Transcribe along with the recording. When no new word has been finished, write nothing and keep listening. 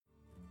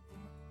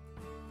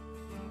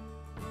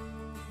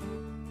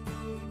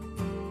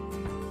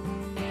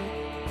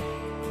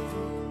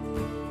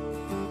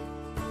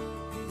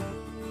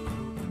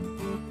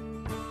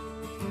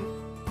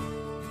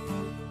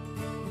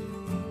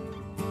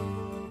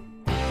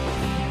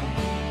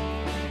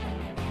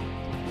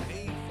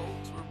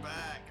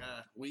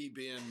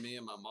being me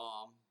and my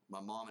mom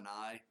and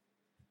I.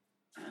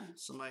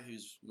 Somebody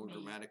who's more Me.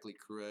 grammatically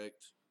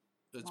correct.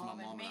 It's Mom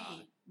my mom and and me.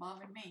 I.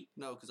 Mom and me.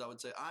 No, because I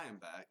would say I am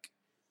back.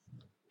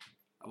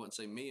 I wouldn't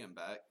say me am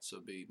back, so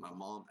it'd be my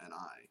mom and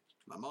I.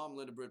 My mom,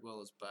 Linda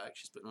Bridwell, is back.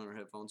 She's putting on her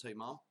headphones. Hey,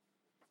 Mom.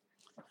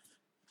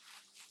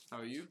 How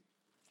are you?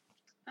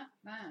 I'm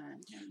fine.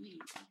 How are you?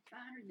 I'm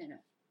finer than a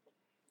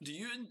Do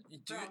you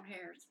brown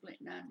hair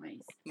split 9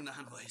 ways.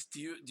 9 ways? Do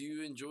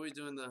you enjoy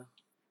doing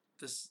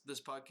this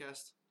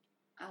podcast?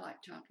 I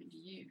like talking to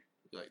you.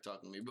 You like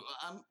talking to me, but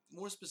I'm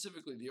more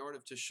specifically the art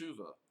of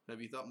Teshuvah. Have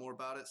you thought more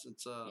about it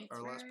since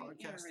our last podcast?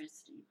 It's very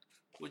interesting.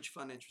 What'd you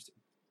find interesting?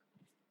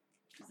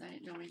 Because I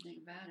didn't know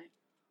anything about it.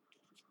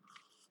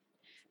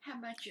 How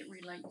much it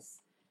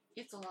relates.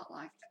 It's a lot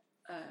like,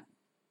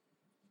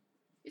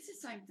 it's the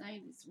same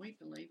thing as we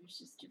believe. It's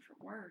just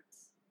different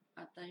words,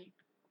 I think.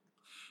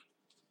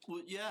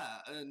 Well,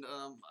 yeah, and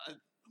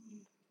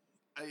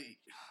I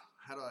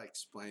how do I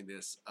explain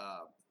this?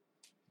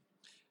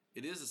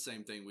 It is the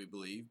same thing we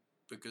believe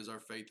because our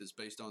faith is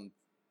based on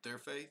their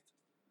faith.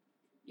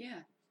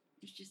 Yeah.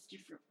 It's just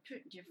different,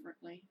 put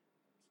differently.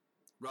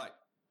 Right.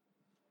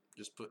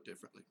 Just put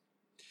differently.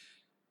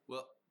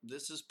 Well,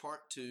 this is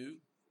part 2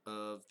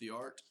 of The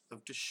Art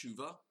of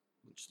Teshuvah,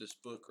 which is this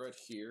book right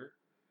here.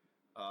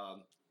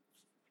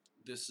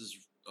 This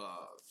is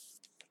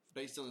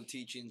based on the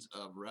teachings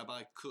of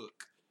Rabbi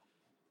Kook.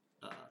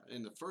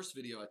 In the first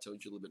video, I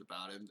told you a little bit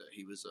about him, that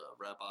he was a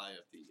rabbi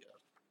of the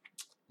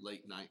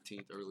late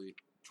 19th, early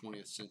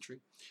 20th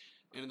century.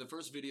 And in the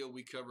first video,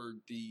 we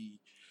covered the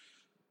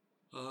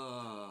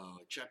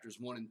chapters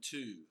 1 and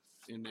 2.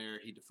 In there,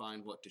 he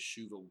defined what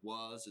Teshuvah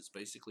was. It's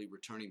basically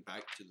returning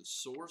back to the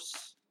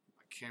source.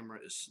 My camera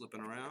is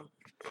slipping around.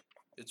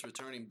 It's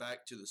returning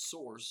back to the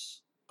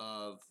source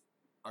of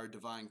our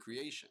divine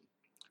creation,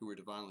 who we're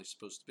divinely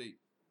supposed to be.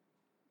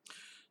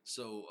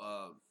 So,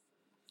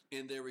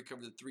 in there, we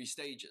covered the 3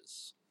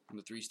 stages. And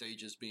the 3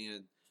 stages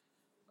being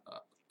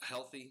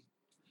healthy,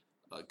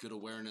 good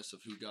awareness of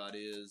who God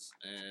is,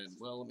 and,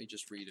 well, let me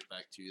just read it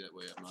back to you. That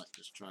way I'm not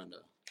just trying to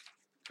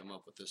come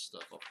up with this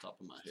stuff off the top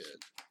of my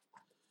head.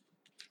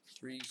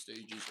 3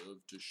 stages of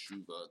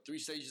Teshuvah. 3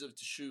 stages of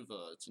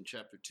Teshuvah. It's in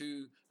chapter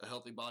 2. A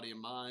healthy body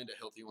and mind, a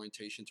healthy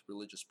orientation to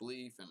religious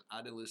belief, an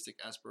idealistic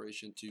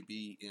aspiration to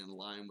be in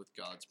line with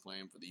God's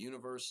plan for the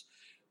universe,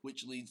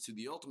 which leads to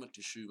the ultimate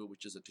Teshuvah,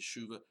 which is a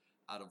Teshuvah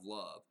out of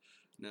love.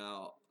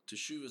 Now,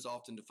 Teshuvah is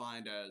often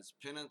defined as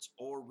penance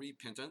or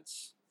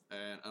repentance,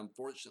 and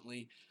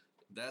unfortunately,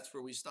 that's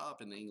where we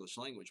stop in the English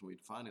language when we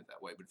define it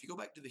that way. But if you go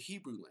back to the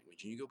Hebrew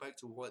language and you go back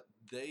to what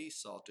they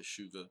saw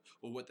Teshuvah,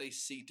 or what they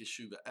see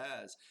Teshuvah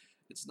as,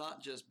 it's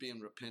not just being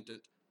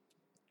repentant.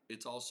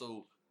 It's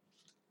also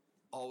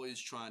always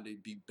trying to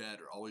be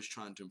better, always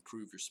trying to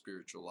improve your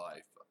spiritual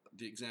life.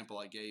 The example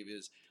I gave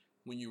is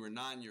when you were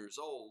 9 years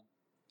old,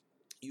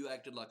 you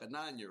acted like a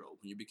 9-year-old.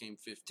 When you became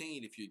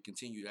 15, if you had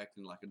continued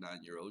acting like a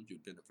 9-year-old,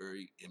 you'd been a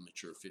very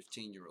immature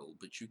 15-year-old,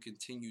 but you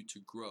continue to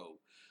grow.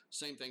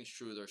 Same thing's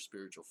true with our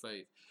spiritual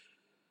faith.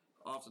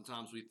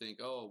 Oftentimes we think,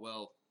 oh,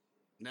 well,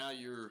 now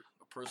you're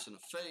a person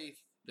of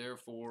faith,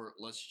 therefore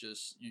let's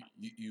just,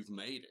 you've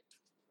made it.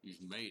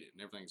 You've made it,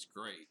 and everything's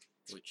great,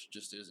 which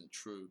just isn't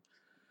true.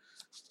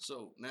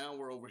 So now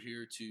we're over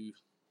here to,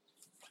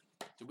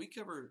 did we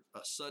cover a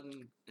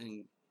sudden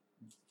and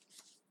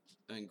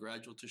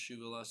gradual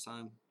Teshuvah last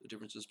time? The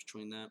differences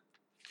between that?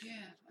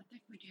 Yeah, I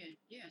think we did.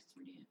 Yes,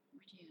 we did. We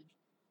did.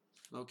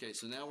 Okay,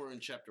 so now we're in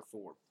chapter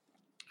 4.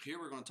 Here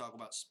we're going to talk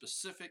about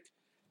specific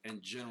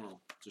and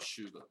general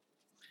Teshuvah.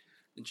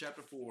 In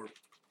chapter 4,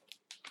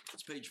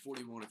 it's page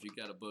 41 if you've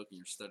got a book and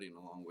you're studying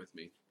along with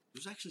me.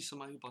 There's actually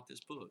somebody who bought this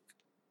book,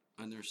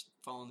 and they're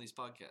following these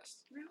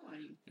podcasts.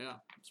 Really? Yeah,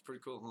 it's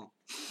pretty cool, huh?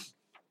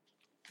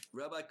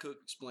 Rabbi Kook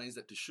explains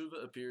that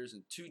Teshuvah appears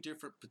in 2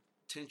 different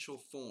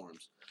potential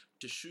forms: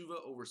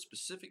 Teshuvah over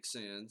specific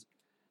sins,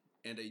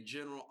 and a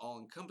general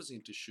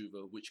all-encompassing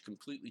Teshuvah, which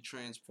completely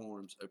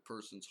transforms a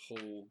person's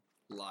whole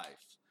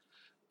life.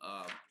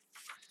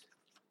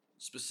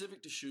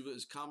 Specific Teshuvah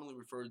is commonly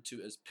referred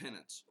to as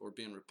penance or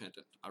being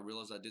repentant. I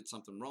realize I did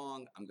something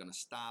wrong. I'm going to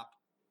stop,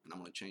 and I'm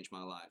going to change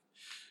my life.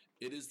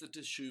 It is the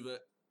Teshuvah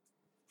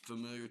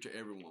familiar to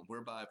everyone,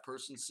 whereby a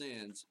person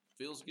sins,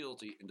 feels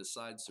guilty, and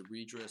decides to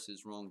redress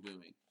his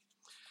wrongdoing.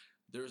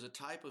 There is a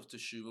type of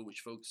Teshuvah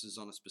which focuses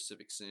on a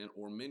specific sin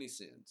or many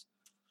sins.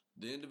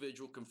 The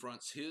individual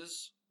confronts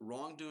his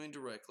wrongdoing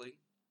directly,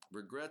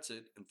 regrets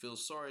it, and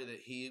feels sorry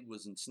that he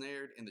was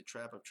ensnared in the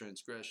trap of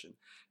transgression.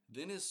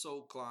 Then his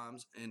soul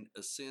climbs and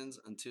ascends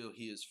until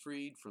he is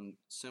freed from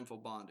sinful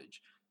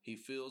bondage. He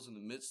feels in the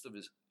midst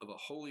of a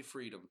holy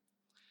freedom,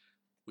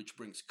 which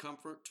brings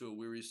comfort to a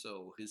weary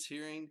soul. His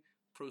hearing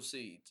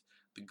proceeds.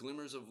 The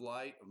glimmers of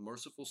light of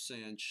merciful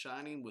sin,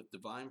 shining with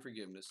divine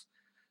forgiveness,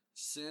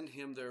 send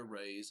him their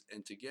rays,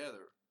 and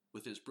together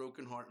with his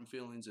broken heart and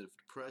feelings of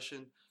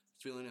depression,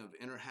 feeling of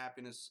inner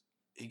happiness,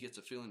 he gets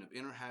a feeling of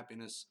inner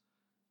happiness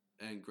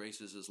and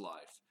graces his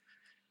life.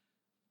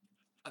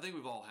 I think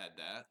we've all had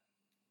that.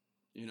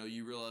 You know,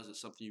 you realize that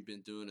something you've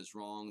been doing is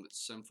wrong,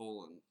 that's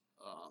sinful, and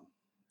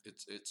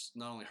it's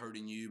not only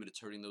hurting you, but it's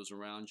hurting those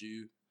around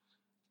you,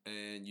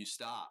 and you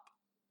stop.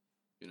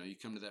 You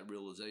come to that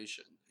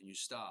realization and you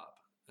stop.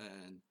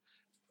 And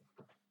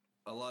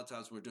a lot of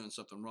times when we're doing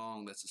something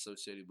wrong, that's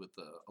associated with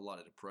a lot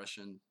of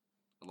depression,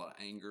 a lot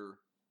of anger.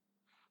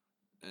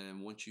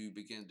 And once you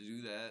begin to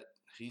do that,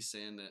 he's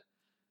saying that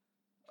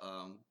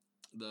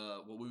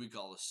what we would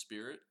call the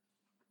spirit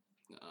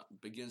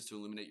begins to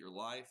illuminate your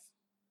life.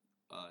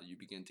 You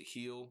begin to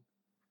heal,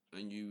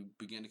 and you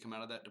begin to come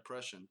out of that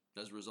depression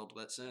as a result of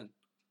that sin.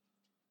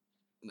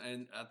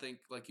 And I think,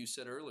 like you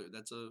said earlier,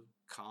 that's a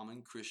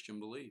common Christian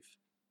belief.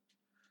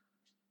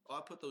 Oh,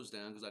 I put those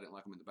down because I didn't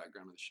like them in the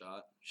background of the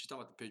shot. She's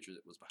talking about the picture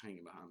that was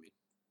hanging behind me.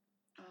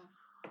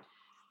 Oh.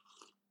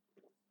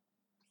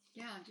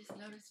 Yeah, I just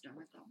noticed them.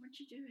 I thought, what'd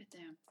you do with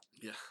them?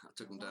 Yeah, I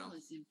took them down. The wall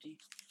is empty.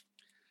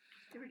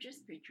 They were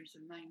just pictures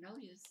of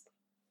magnolias.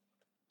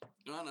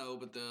 I know,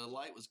 but the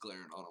light was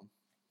glaring on them.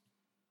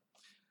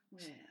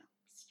 Well,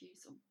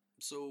 excuse them.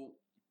 So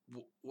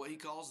what he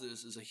calls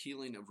this is a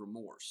healing of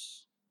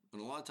remorse.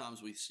 And a lot of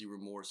times we see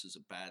remorse as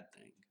a bad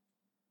thing.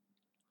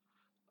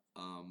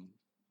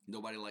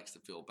 Nobody likes to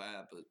feel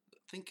bad, but I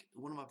think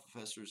one of my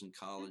professors in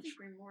college... I think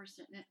remorse,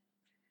 isn't it?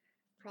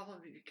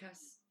 Probably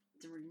because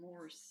the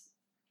remorse,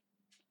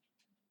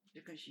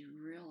 because you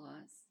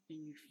realize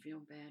and you feel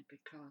bad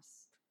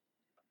because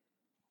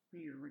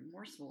when you're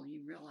remorseful,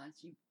 you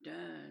realize you've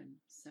done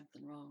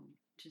something wrong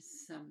to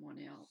someone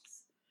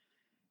else.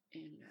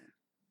 And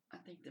I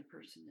think the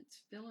person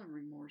that's feeling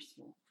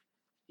remorseful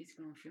is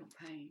going to feel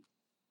pain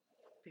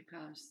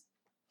because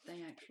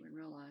they actually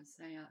realize,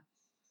 hey,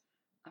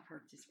 I've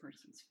hurt this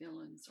person's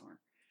feelings, or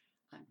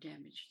I've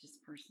damaged this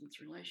person's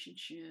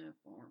relationship,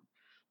 or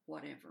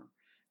whatever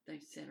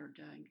they've said or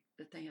done,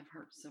 that they have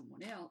hurt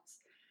someone else,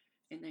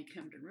 and they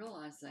come to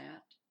realize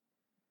that,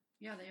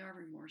 yeah, they are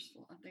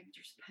remorseful. I think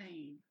there's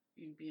pain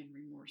in being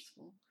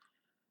remorseful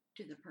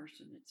to the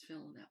person that's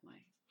feeling that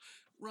way.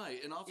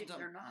 Right, and oftentimes... If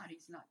they're not,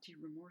 he's not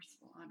too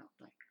remorseful, I don't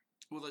think.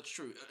 Well, that's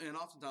true. And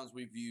oftentimes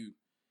we view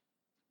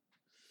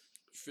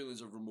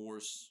feelings of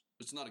remorse,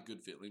 it's not a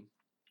good feeling.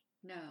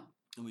 No.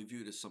 And we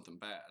view it as something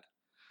bad.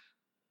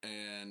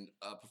 And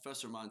a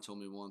professor of mine told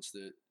me once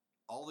that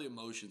all the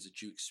emotions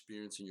that you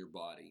experience in your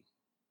body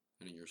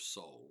and in your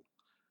soul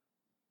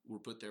were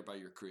put there by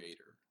your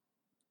creator.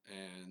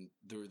 And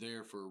they're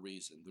there for a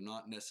reason. They're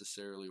not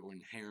necessarily or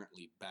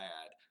inherently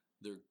bad.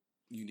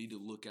 You need to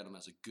look at them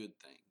as a good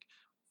thing.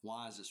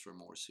 Why is this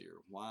remorse here?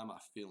 Why am I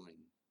feeling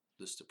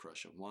this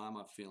depression? Why am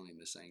I feeling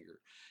this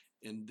anger?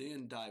 And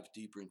then dive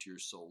deeper into your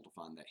soul to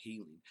find that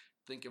healing.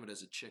 Think of it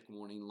as a check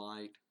warning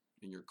light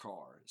in your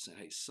car, saying,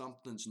 hey,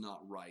 something's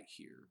not right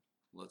here.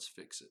 Let's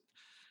fix it.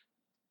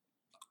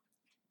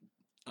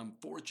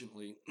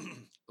 Unfortunately,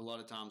 a lot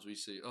of times we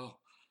see, oh,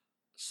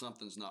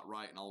 something's not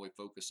right, and all we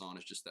focus on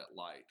is just that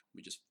light.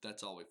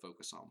 That's all we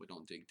focus on. We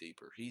don't dig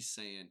deeper. He's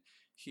saying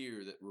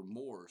here that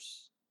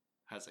remorse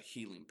has a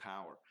healing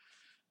power.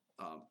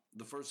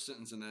 The first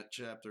sentence in that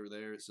chapter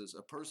there, it says,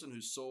 a person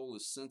whose soul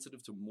is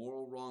sensitive to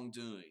moral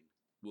wrongdoing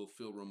will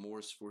feel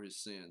remorse for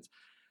his sins.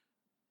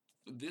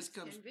 That's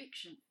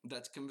conviction.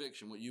 That's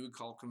conviction, what you would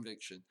call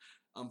conviction.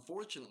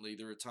 Unfortunately,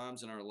 there are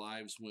times in our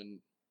lives when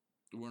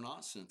we're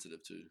not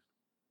sensitive to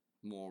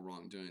moral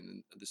wrongdoing.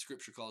 And the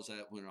scripture calls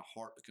that when our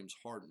heart becomes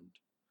hardened.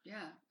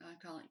 Yeah, I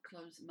call it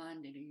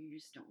closed-minded, and you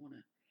just don't want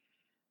to.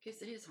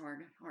 Because it is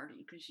hard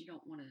because you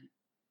don't want to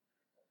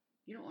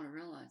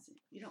realize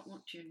it. You don't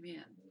want to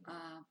admit,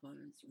 I was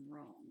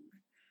wrong,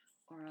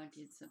 or I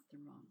did something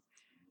wrong.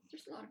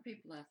 There's a lot of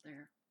people out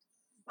there,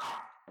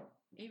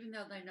 even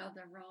though they know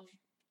they're wrong,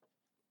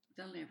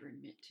 they'll never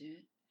admit to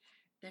it.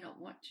 They don't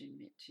want to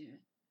admit to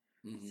it.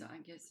 Mm-hmm. So I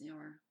guess they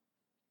are,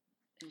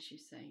 as you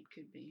say,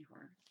 could be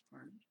hard.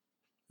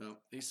 Well,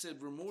 he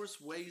said, remorse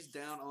weighs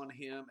down on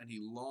him, and he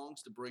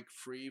longs to break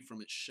free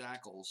from its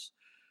shackles.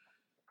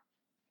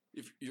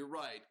 If you're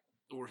right,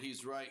 or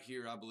he's right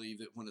here, I believe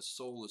that when a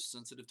soul is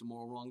sensitive to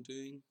moral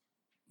wrongdoing,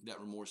 that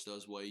remorse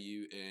does weigh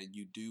you, and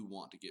you do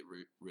want to get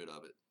rid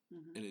of it.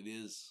 Mm-hmm. And it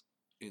is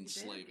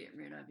enslaving. You better get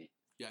rid of it.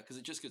 Yeah, because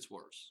it just gets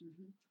worse.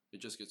 Mm-hmm.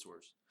 It just gets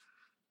worse.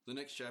 The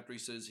next chapter, he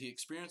says, he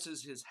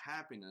experiences his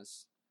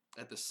happiness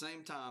at the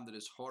same time that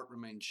his heart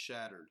remains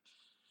shattered.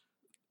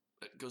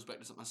 It goes back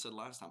to something I said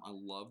last time. I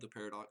love the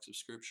paradox of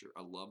Scripture.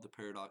 I love the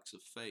paradox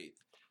of faith.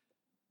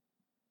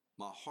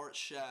 My heart's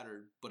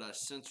shattered, but I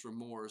sense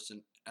remorse,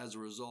 and as a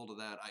result of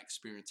that, I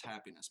experience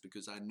happiness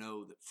because I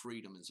know that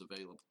freedom is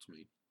available to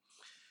me.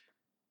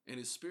 And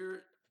his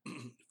spirit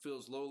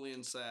feels lowly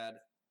and sad.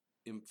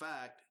 In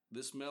fact,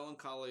 this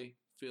melancholy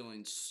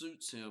feeling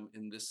suits him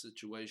in this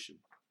situation,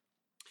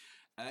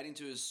 adding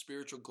to his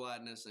spiritual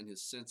gladness and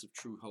his sense of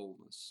true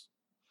wholeness.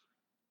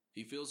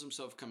 He feels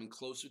himself coming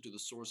closer to the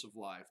source of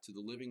life, to the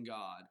living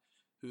God,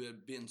 who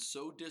had been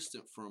so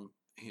distant from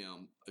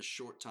him a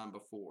short time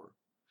before.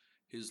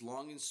 His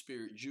longing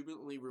spirit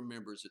jubilantly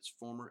remembers its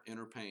former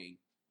inner pain,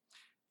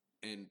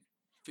 and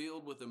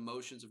filled with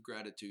emotions of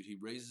gratitude, he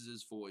raises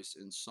his voice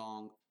in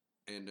song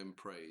and in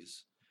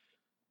praise.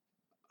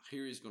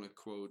 here he's going to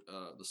quote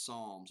the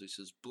Psalms. He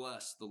says,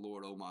 "Bless the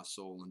Lord, O my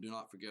soul, and do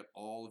not forget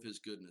all of his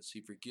goodness.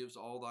 He forgives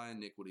all thy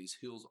iniquities,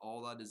 heals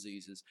all thy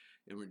diseases,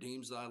 and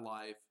redeems thy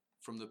life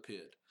from the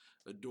pit,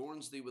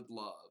 adorns thee with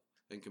love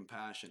and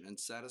compassion, and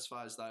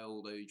satisfies thy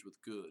old age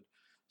with good,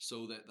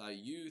 so that thy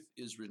youth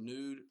is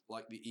renewed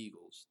like the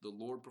eagles. The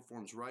Lord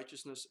performs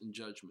righteousness and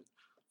judgment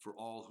for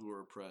all who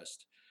are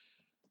oppressed."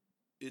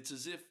 It's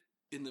as if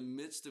in the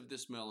midst of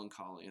this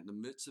melancholy, in the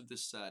midst of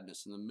this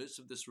sadness, in the midst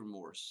of this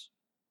remorse,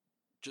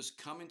 just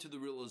coming to the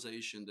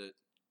realization that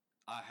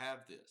I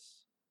have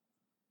this.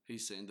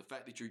 He's saying the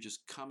fact that you're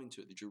just coming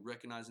to it, that you're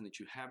recognizing that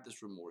you have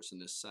this remorse and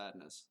this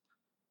sadness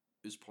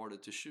is part of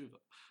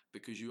teshuvah,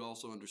 because you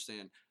also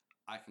understand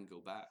I can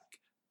go back.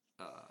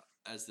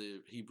 As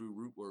the Hebrew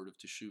root word of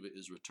teshuvah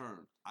is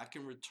return. I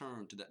can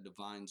return to that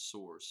divine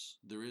source.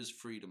 There is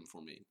freedom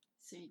for me.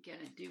 So you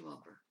get a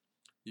do-over.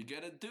 You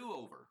get a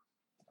do-over.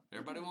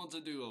 Everybody wants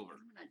a do-over.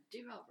 I want a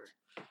do-over.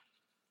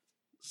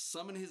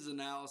 Summing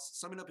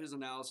up his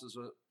analysis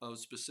of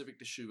specific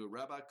teshuvah,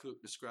 Rabbi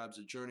Kook describes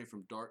a journey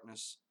from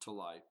darkness to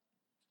light.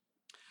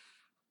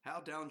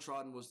 How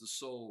downtrodden was the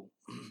soul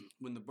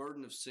when the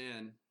burden of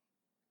sin,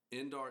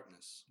 in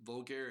darkness,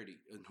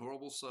 vulgarity, and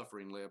horrible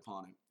suffering lay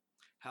upon him.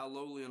 How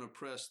lowly and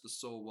oppressed the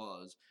soul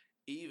was,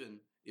 even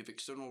if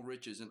external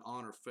riches and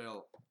honor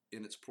fell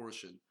in its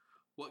portion.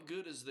 What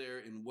good is there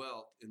in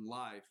wealth, in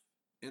life,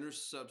 inner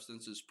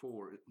substance is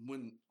poor?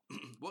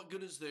 What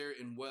good is there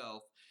in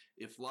wealth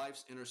if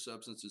life's inner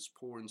substance is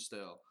poor and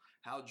stale?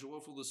 How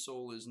joyful the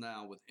soul is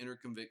now with inner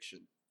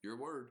conviction, your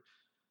word,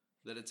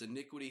 that its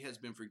iniquity has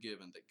been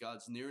forgiven, that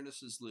God's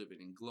nearness is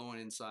living and glowing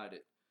inside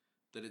it,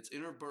 that its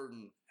inner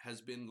burden has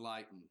been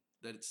lightened,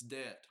 that its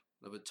debt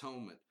of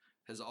atonement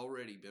has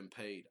already been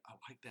paid. I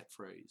like that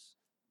phrase.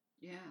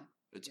 Yeah.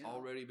 It's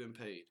already been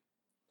paid.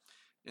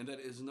 And that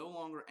it is no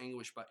longer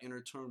anguished by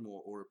inner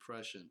turmoil or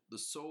oppression. The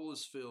soul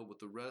is filled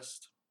with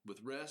rest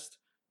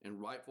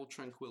and rightful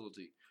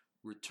tranquility.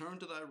 Return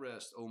to thy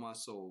rest, O my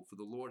soul, for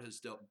the Lord has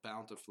dealt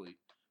bountifully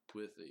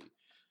with thee.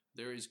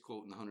 There he's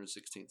quoting the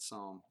 116th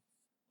Psalm.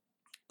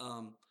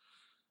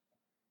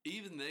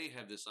 Even they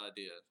have this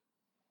idea,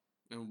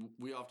 and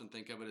we often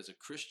think of it as a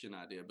Christian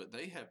idea, but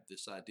they have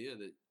this idea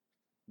that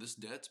this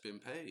debt's been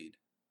paid.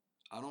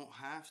 I don't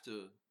have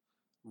to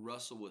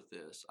wrestle with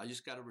this. I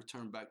just got to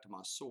return back to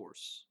my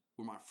source,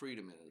 where my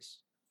freedom is,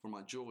 where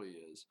my joy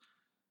is,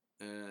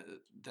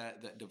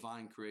 that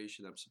divine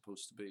creation I'm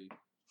supposed to be.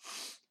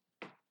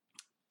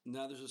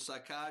 Now, there's a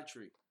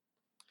psychiatry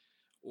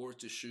or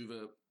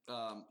teshuvah.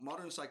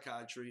 Modern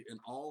psychiatry and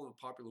all of the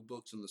popular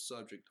books on the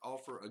subject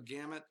offer a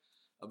gamut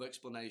of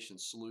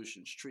explanations,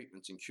 solutions,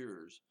 treatments, and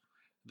cures.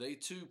 They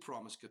too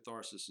promise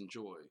catharsis and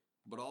joy.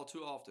 But all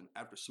too often,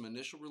 after some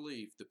initial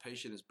relief, the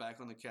patient is back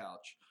on the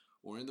couch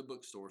or in the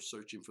bookstore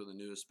searching for the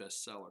newest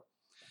bestseller.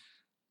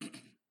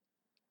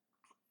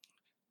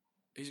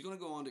 He's going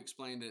to go on to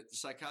explain that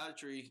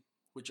psychiatry,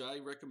 which I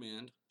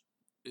recommend,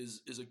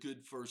 is a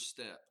good first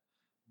step,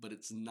 but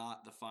it's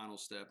not the final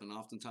step. And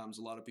oftentimes,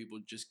 a lot of people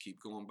just keep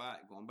going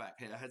back.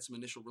 Hey, I had some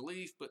initial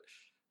relief, but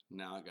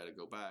now I got to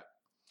go back.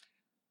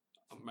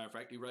 Matter of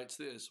fact, he writes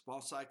this: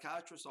 while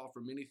psychiatrists offer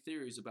many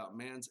theories about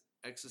man's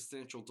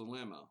existential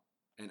dilemma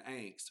and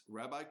angst,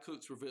 Rabbi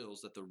Kook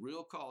reveals that the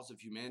real cause of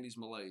humanity's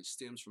malaise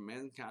stems from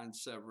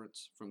mankind's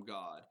severance from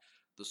God.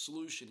 The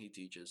solution, he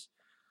teaches,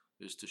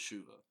 is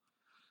teshuvah.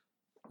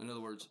 In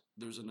other words,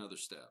 there's another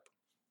step.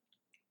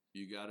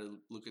 You got to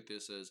look at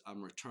this as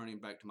I'm returning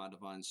back to my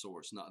divine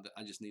source, not that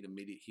I just need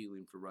immediate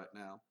healing for right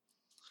now.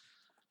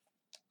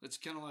 It's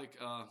kind of like,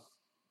 I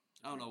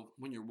don't know,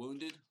 when you're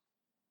wounded,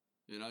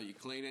 you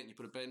clean it and you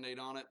put a Band-Aid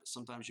on it, but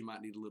sometimes you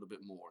might need a little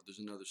bit more. There's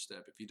another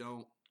step. If you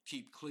don't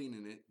keep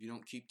cleaning it, you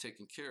don't keep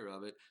taking care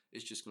of it,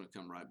 it's just going to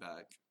come right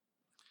back.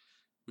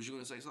 Was you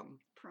going to say something?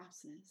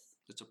 Process.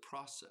 It's a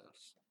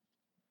process,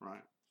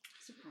 right?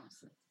 It's a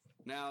process.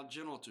 Now,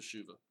 general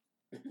teshuvah.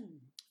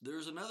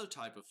 There's another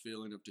type of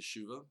feeling of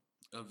teshuvah,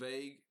 a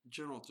vague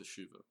general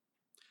teshuvah.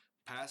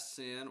 Past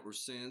sin or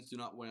sins do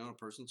not weigh on a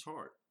person's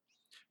heart.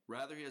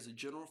 Rather, he has a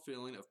general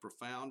feeling of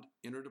profound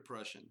inner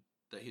depression,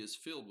 that he is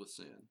filled with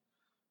sin,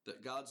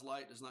 that God's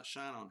light does not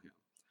shine on him,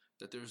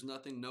 that there is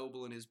nothing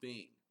noble in his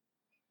being.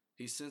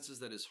 He senses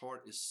that his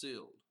heart is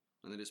sealed,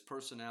 and that his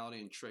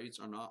personality and traits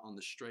are not on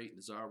the straight,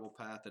 desirable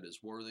path that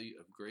is worthy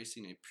of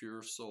gracing a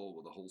pure soul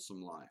with a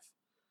wholesome life.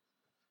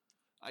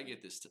 I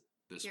get this way.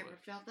 You ever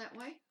felt that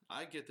way?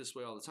 I get this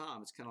way all the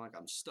time. It's kind of like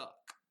I'm stuck.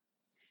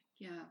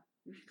 Yeah,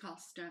 we call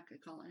stuck. I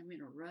call it I'm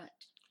in a rut.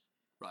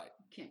 Right.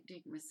 Can't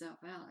dig myself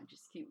out. I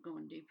just keep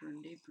going deeper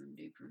and deeper and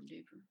deeper and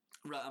deeper.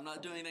 Right. I'm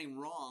not doing anything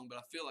wrong, but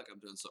I feel like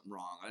I'm doing something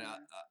wrong.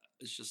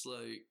 It's just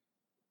like,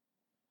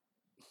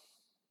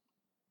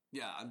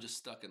 I'm just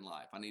stuck in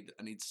life. I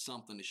need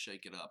something to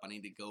shake it up. I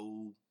need to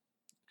go.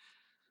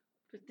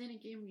 But then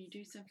again, when you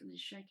do something to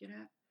shake it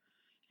up,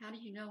 how do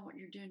you know what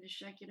you're doing to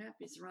shake it up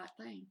is the right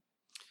thing?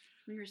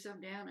 When you're so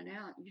down and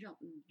out, you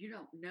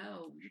don't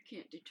know. You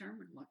can't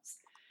determine what's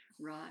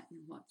right and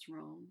what's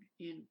wrong.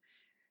 And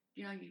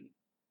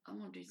I'm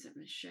gonna do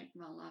something to shake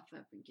my life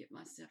up and get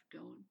myself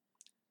going.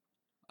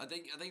 I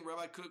think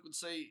Rabbi Cook would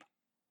say,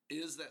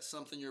 is that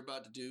something you're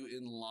about to do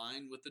in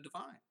line with the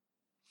divine?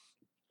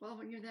 Well,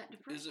 when you're that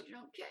depressed, you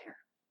don't care.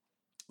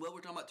 Well,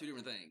 we're talking about two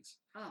different things.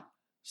 Oh.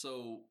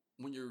 So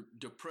when you're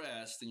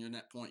depressed and you're in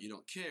that point, you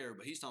don't care.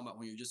 But he's talking about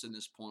when you're just in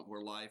this point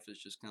where life is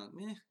just kind of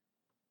meh.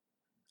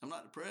 I'm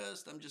not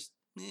depressed. I'm just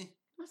meh.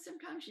 Well,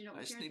 sometimes you don't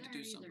I just care need to do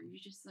either. something. You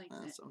just think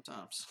that,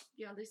 sometimes.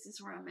 yeah, this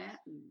is where I'm at,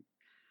 and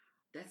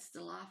that's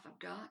the life I've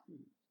got, and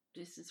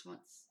this is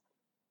what's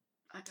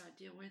I got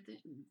to deal with it,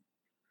 and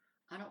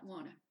I don't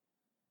want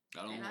to.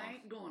 I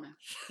ain't gonna.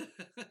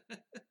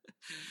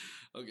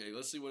 Okay,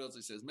 let's see what else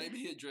he says. Maybe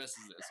he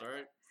addresses this, all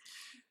right?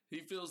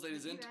 He feels that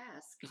his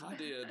I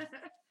did.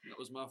 That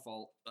was my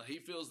fault. He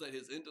feels that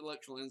his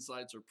intellectual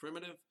insights are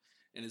primitive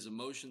and his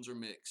emotions are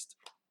mixed.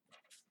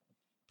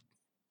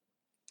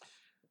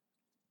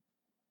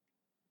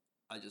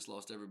 I just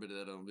lost every bit of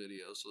that on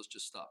video, so let's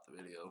just stop the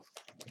video.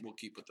 We'll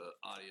keep with the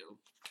audio.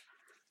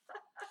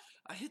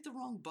 I hit the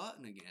wrong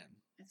button again.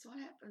 That's what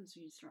happens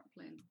when you start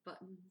playing with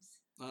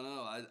buttons. I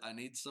know. I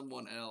need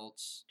someone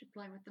else to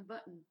play with the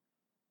button.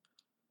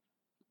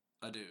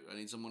 I do. I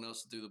need someone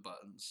else to do the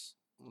buttons.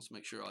 Let's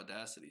make sure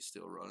Audacity's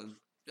still running.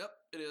 Yep,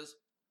 it is.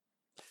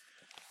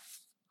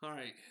 All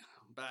right,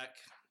 back.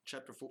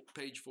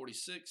 Page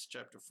 46,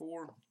 chapter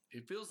 4. He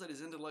feels that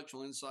his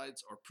intellectual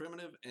insights are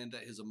primitive and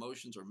that his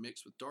emotions are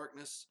mixed with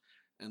darkness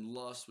and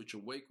lust, which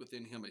awake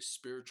within him a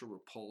spiritual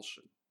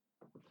repulsion.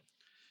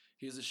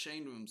 He is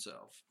ashamed of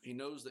himself. He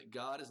knows that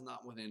God is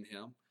not within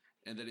him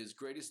and that his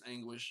greatest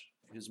anguish,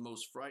 his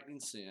most frightening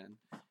sin,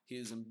 he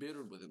is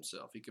embittered with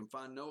himself. He can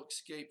find no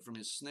escape from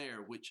his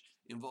snare, which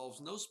involves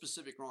no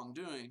specific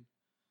wrongdoing.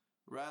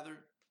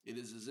 Rather, it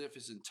is as if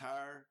his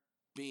entire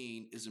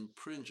being is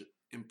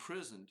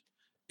imprisoned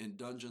in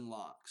dungeon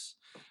locks.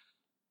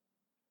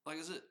 Like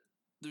I said,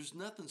 there's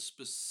nothing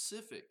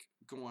specific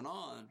going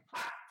on.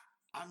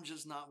 I'm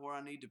just not where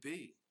I need to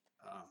be.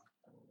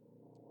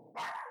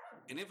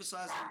 And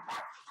emphasizing,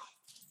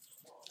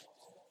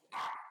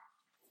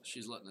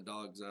 she's letting the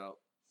dogs out.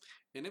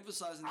 In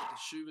emphasizing that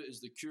Teshuvah is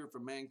the cure for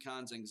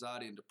mankind's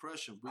anxiety and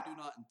depression, we do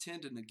not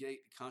intend to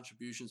negate the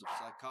contributions of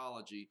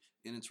psychology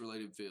in its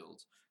related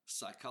fields.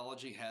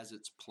 Psychology has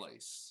its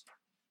place.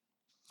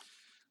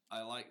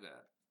 I like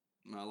that.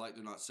 I like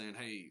they're not saying,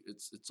 hey,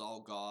 it's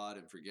all God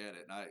and forget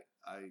it. And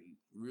I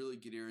really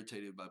get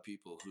irritated by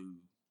people who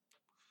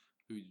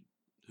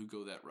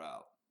go that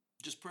route.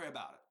 Just pray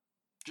about it.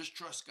 Just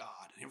trust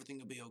God and everything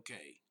will be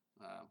okay.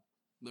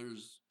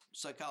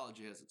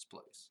 Psychology has its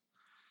place.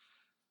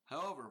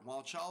 However,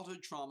 while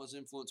childhood traumas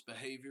influence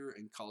behavior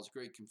and cause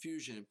great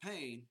confusion and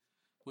pain,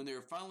 when they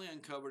are finally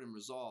uncovered and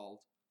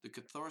resolved, the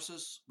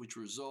catharsis which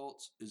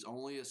results is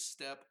only a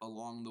step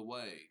along the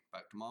way.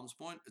 Back to Mom's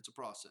point, it's a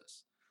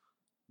process.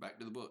 Back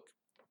to the book.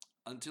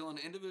 Until an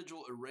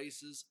individual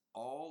erases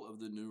all of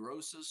the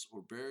neurosis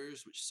or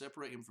barriers which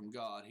separate him from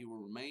God, he will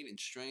remain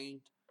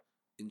estranged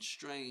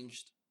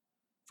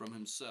from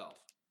himself,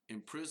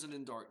 imprisoned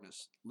in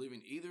darkness,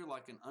 living either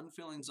like an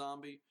unfeeling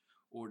zombie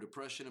or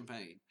depression and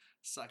pain.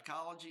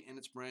 Psychology and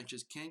its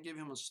branches can give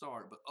him a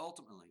start, but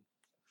ultimately,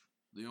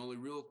 the only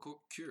real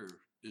cure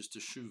is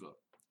Teshuvah.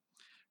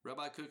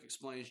 Rabbi Cook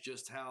explains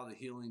just how the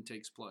healing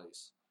takes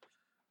place.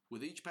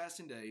 With each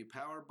passing day,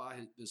 powered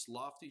by this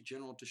lofty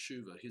general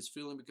Teshuvah, his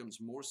feeling becomes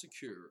more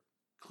secure,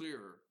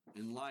 clearer,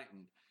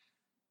 enlightened,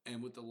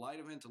 and with the light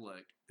of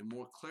intellect, and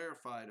more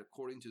clarified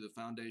according to the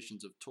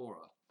foundations of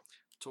Torah.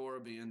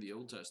 Torah being the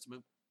Old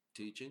Testament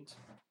teachings.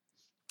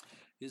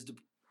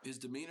 His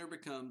demeanor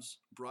becomes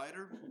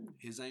brighter,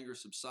 his anger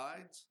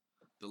subsides,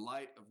 the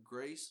light of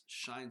grace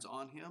shines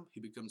on him, he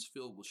becomes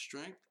filled with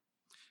strength,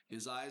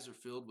 his eyes are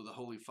filled with a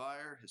holy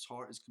fire, his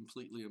heart is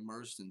completely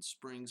immersed in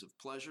springs of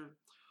pleasure,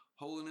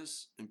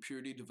 holiness and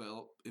purity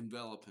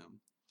envelop him.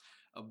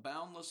 A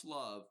boundless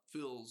love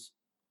fills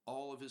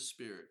all of his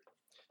spirit.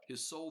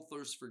 His soul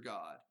thirsts for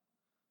God,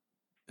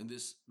 and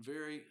this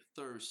very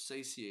thirst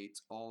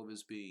satiates all of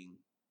his being.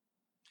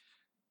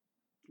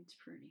 It's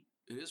pretty.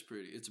 It is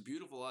pretty. It's a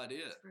beautiful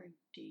idea. It's very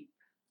deep.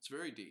 It's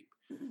very deep.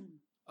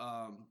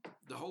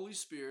 The Holy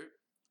Spirit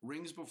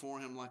rings before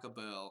him like a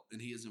bell,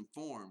 and he is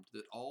informed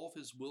that all of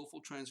his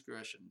willful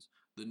transgressions,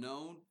 the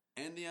known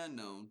and the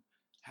unknown,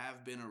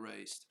 have been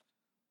erased.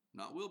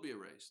 Not will be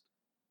erased.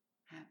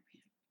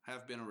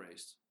 Have been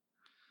erased.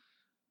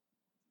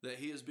 That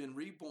he has been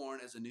reborn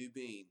as a new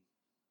being.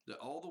 That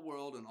all the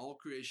world and all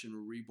creation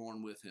were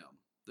reborn with him.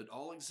 That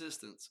all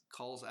existence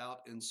calls out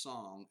in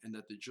song, and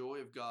that the joy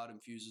of God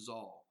infuses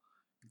all.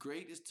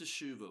 Great is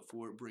Teshuvah,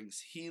 for it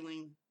brings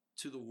healing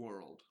to the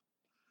world.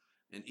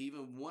 And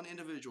even one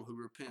individual who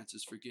repents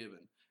is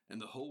forgiven,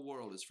 and the whole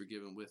world is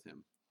forgiven with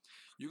him.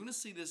 You're going to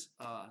see this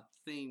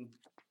theme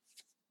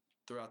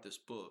throughout this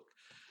book.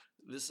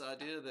 This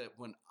idea that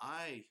when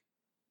I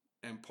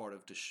am part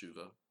of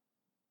Teshuvah,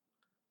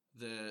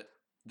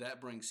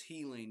 that brings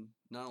healing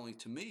not only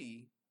to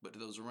me, but to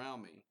those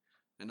around me.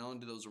 And not only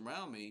to those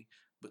around me,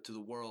 but to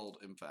the world,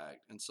 in fact.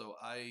 And so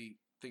I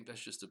think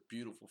that's just a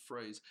beautiful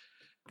phrase.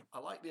 I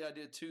like the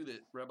idea, too,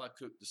 that Rabbi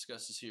Cook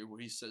discusses here, where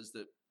he says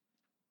that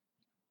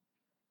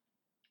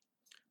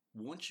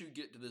once you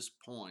get to this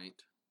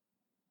point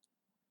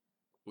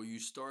where you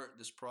start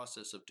this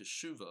process of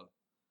teshuvah,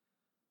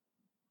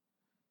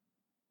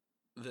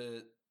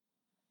 that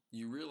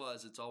you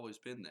realize it's always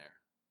been there.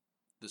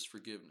 This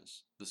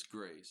forgiveness, this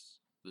grace,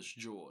 this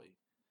joy,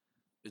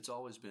 it's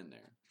always been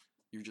there.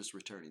 You're just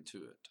returning to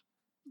it.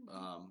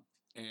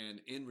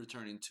 And in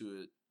returning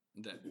to it,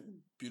 that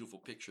beautiful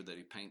picture that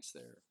he paints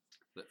there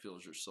that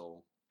fills your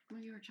soul. Well,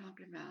 you were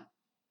talking about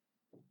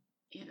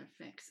it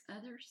affects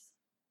others.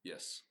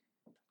 Yes.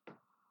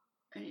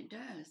 And it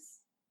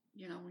does.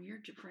 You know, when you're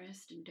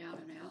depressed and down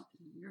and out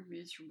and you're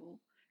miserable,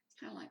 it's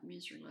kind of like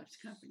misery loves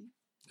company.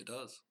 It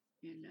does.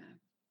 And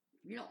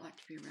you don't like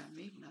to be around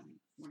me when I'm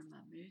one of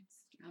my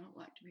moods. I don't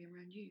like to be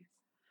around you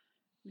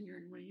when you're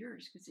in one of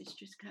yours because it's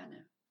just kind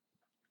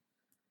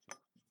of,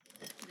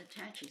 it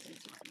attaches.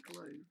 It's like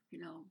glue, you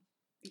know.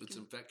 It's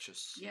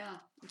infectious. Yeah,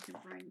 it can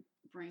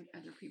bring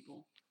other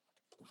people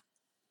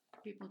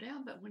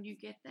down. But when you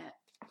get that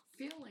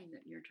feeling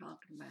that you're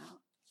talking about,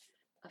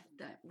 of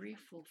that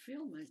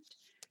re-fulfillment,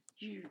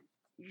 you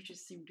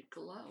just seem to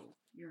glow.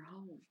 Your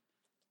whole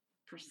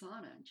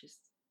persona just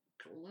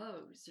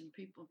glows, and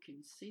people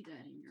can see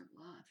that in your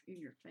life, in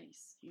your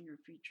face, in your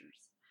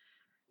features,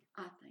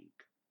 I think.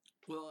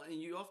 Well,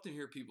 and you often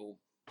hear people,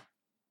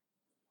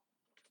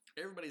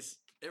 everybody's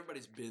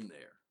been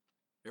there.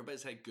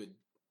 Everybody's had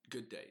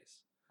good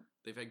days.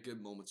 They've had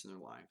good moments in their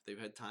life. They've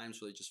had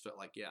times where they just felt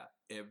like, yeah,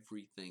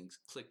 everything's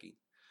clicking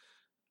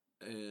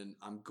and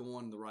I'm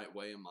going the right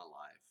way in my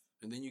life.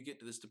 And then you get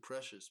to this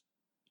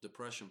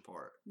depression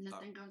part.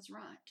 Nothing goes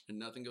right. And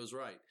nothing goes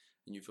right.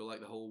 And you feel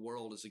like the whole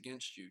world is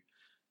against you.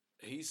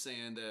 He's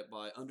saying that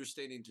by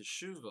understanding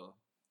teshuvah,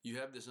 you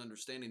have this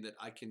understanding that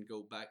I can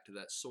go back to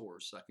that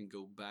source. I can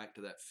go back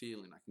to that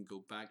feeling. I can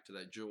go back to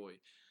that joy.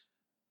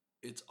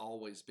 It's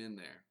always been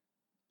there.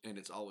 And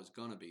it's always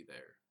going to be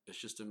there. It's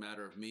just a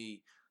matter of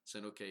me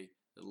saying, okay,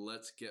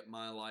 let's get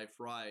my life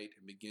right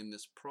and begin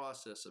this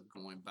process of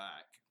going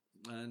back.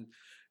 And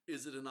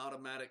is it an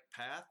automatic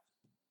path?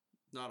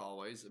 Not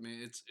always. I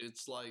mean,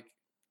 it's like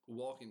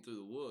walking through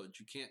the woods.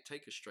 You can't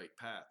take a straight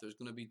path. There's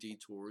going to be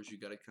detours. You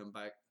got to come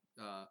back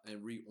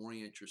and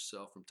reorient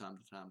yourself from time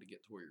to time to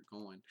get to where you're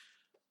going.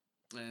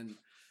 And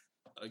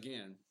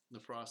again, the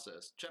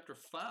process. Chapter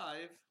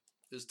 5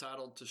 is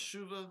titled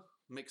Teshuvah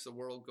Makes the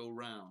World Go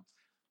Round.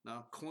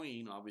 Now,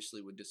 Queen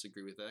obviously would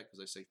disagree with that because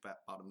they say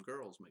fat-bottomed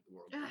girls make the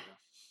world go round.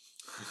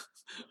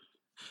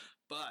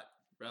 But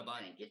Rabbi,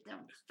 you get them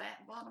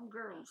fat-bottomed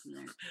girls in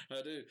there.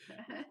 I do.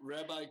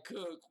 Rabbi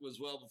Cook was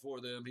well before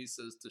them. He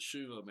says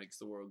teshuvah makes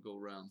the world go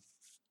round.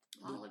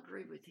 I'll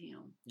agree with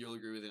him. You'll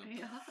agree with him.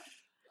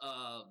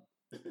 Yeah.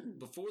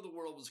 Before the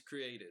world was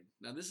created.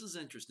 Now, this is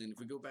interesting. If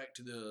we go back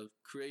to the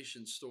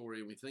creation story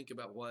and we think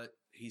about what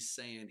he's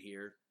saying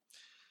here,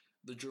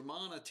 the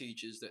Germana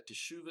teaches that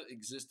teshuvah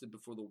existed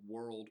before the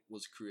world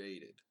was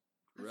created.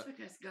 That's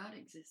because God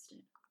existed.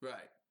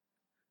 Right.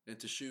 And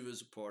teshuvah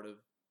is a part of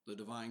the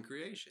divine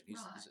creation. He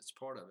says it's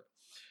part of it.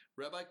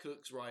 Rabbi Cook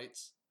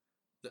writes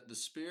that the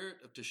spirit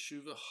of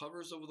teshuvah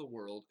hovers over the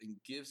world and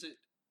gives it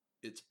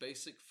its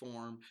basic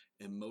form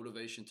and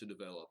motivation to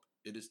develop.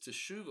 It is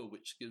teshuvah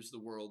which gives the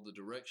world the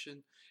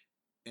direction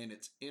and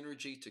its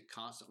energy to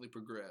constantly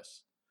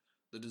progress.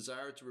 The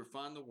desire to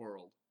refine the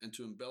world and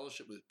to embellish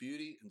it with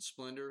beauty and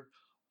splendor,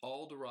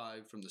 all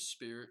derived from the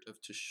spirit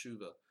of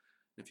teshuvah.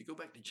 If you go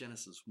back to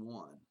Genesis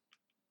 1.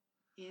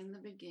 In the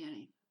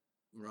beginning.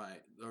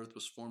 Right. The earth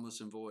was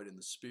formless and void, and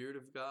the Spirit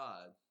of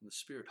God, the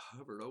Spirit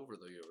hovered over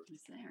the earth.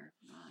 It's there.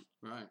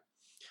 Right. Right.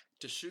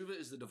 Teshuvah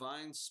is the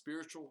divine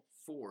spiritual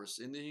force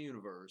in the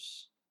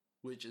universe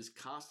which is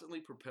constantly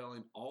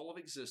propelling all of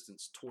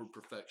existence toward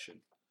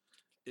perfection.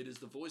 It is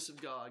the voice of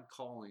God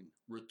calling,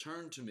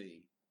 "Return to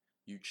me,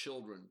 you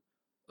children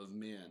of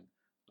men."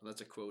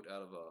 That's a quote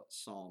out of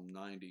Psalm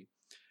 90.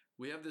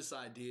 We have this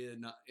idea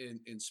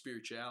in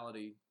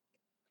spirituality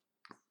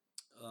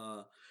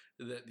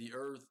that the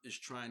earth is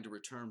trying to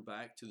return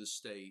back to the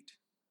state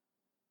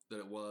that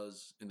it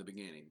was in the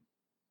beginning,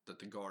 that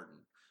the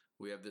garden.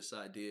 We have this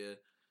idea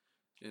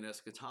in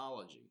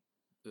eschatology,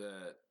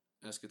 that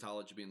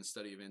eschatology being the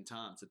study of end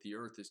times, that the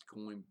earth is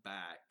going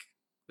back,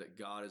 that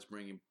God is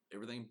bringing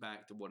everything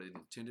back to what it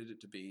intended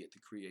it to be at the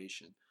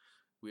creation.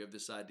 We have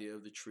this idea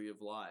of the tree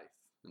of life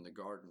in the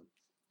garden.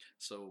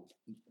 So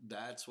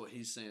that's what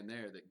he's saying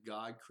there, that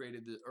God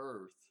created the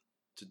earth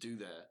to do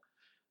that.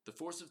 The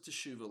force of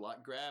teshuvah,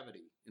 like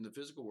gravity in the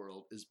physical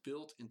world, is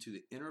built into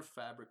the inner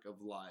fabric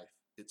of life.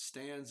 It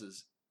stands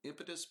as the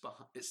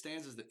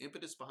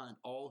impetus behind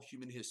all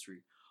human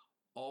history,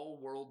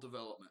 all world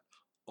development,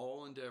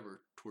 all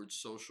endeavor towards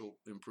social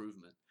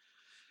improvement.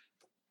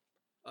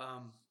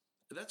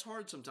 That's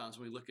hard sometimes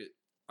when we look at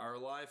our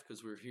life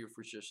because we're here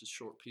for just a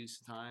short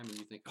piece of time and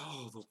you think,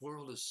 oh, the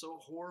world is so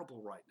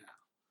horrible right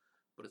now.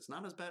 But it's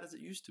not as bad as it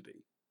used to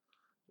be.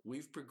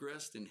 We've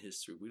progressed in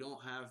history. We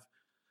don't have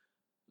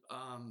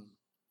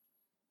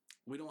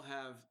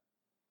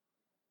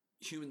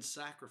human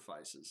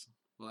sacrifices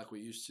like we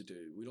used to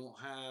do. We don't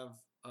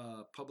have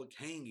public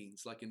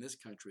hangings like in this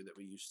country that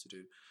we used to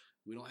do.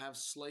 We don't have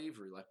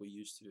slavery like we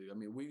used to do. I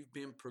mean, we've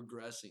been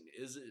progressing.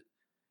 Is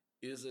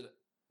it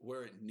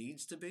where it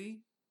needs to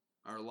be?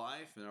 Our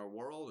life and our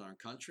world and our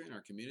country and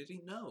our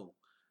community? No.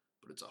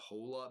 But it's a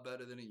whole lot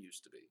better than it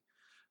used to be.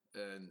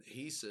 And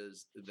he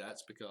says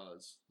that's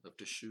because of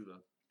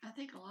Teshuvah. I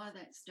think a lot of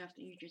that stuff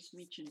that you just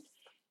mentioned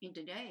in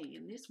today,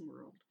 in this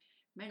world,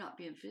 may not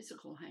be a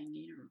physical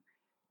hanging or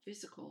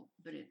physical,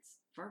 but it's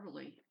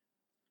verbally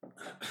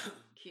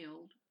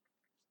killed.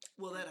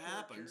 Well, that tortured,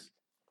 happens.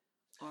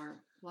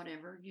 Or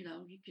whatever,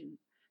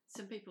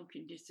 some people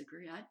can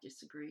disagree. I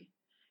disagree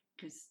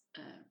because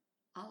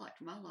I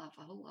liked my life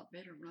a whole lot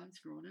better when I was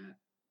growing up.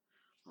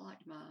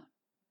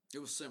 It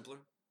was simpler.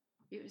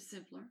 It was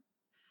simpler.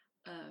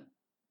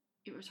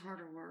 It was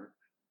harder work.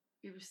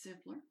 It was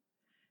simpler.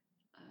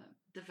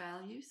 The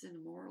values and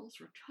the morals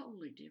were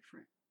totally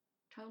different.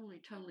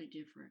 Totally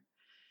different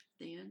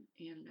then.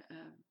 And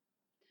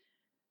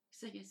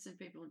so I guess some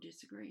people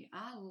disagree.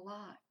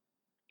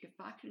 If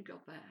I could go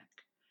back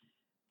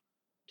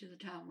to the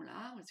time when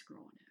I was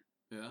growing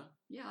up.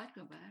 Yeah, I'd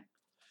go back.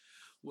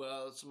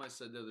 Well, somebody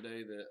said the other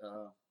day that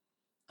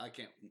I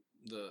can't.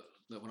 That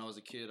when I was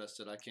a kid, I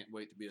said I can't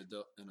wait to be an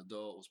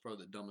adult. It was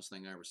probably the dumbest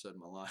thing I ever said in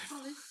my life.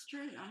 Oh, this is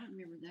true. I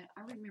remember that.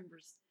 I remember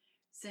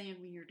saying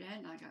when your dad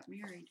and I got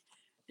married,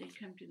 they'd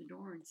come to the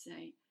door and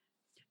say,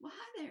 "Well,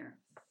 hi there.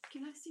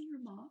 Can I see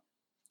your mom?"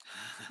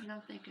 And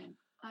I'm thinking,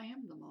 I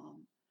am the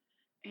mom.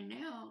 And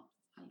now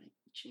I think,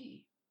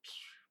 gee,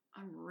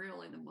 I'm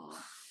really the mom.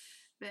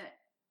 But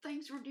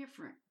things were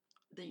different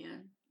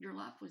then. Your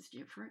life was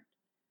different.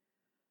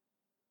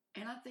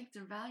 And I think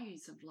the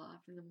values of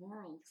life and the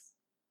morals,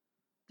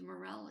 the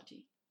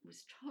morality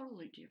was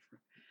totally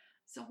different.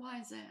 So why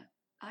is that?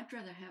 I'd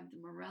rather have the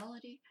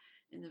morality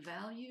and the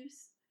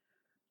values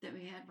that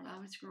we had when I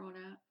was growing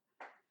up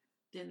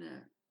than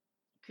the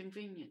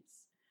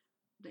convenience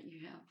that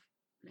you have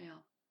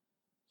now.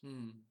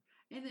 And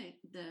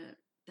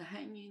the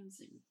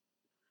hangings, and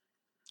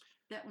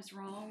that was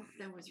wrong.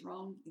 That was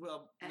wrong.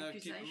 Well,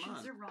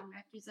 accusations are wrong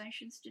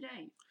accusations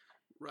today.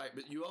 Right,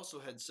 but you also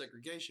had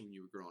segregation when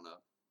you were growing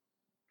up.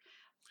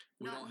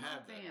 We Not don't in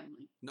have my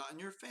family. Not in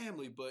your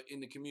family, but in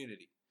the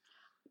community.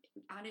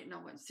 I didn't know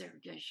what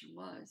segregation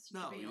was,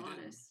 No, to be you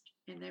honest.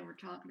 didn't. And they were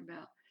talking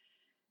about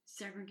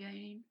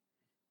segregating,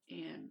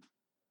 and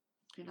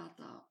I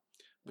thought.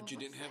 But you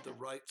didn't have the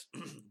rights.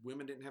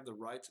 Women didn't have the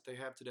rights that they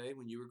have today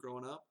when you were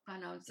growing up. I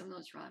know some of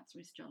those rights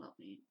we still don't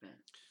need, but.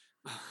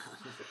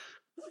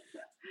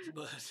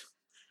 But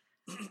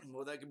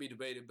well, that could be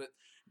debated. But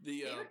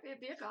it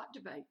would be a God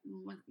debate.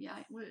 Yeah,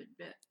 it would.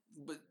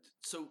 But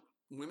so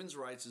women's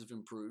rights have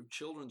improved,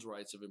 children's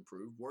rights have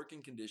improved,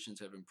 working conditions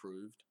have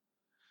improved.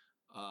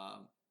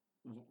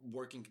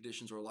 Working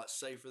conditions are a lot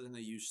safer than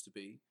they used to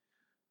be.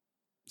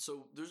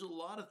 So there's a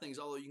lot of things,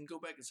 although you can go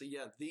back and say,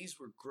 yeah, these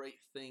were great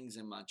things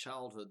in my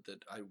childhood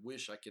that I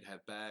wish I could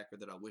have back or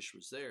that I wish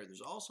was there.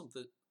 There's also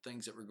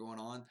things that were going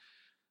on.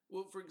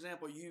 Well, for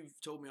example, you've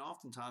told me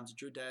oftentimes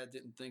that your dad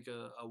didn't think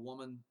a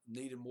woman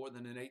needed more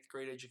than an 8th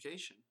grade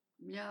education.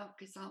 Yeah,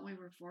 because we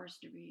were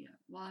forced to be a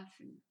wife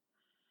and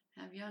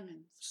have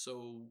young'uns.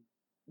 So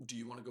do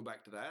you want to go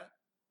back to that?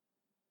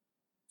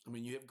 I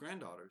mean, you have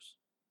granddaughters.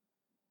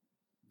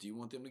 Do you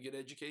want them to get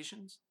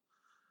educations?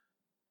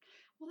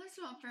 Well, that's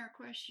not a fair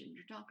question.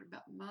 You're talking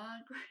about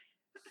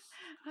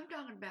I'm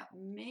talking about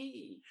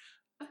me.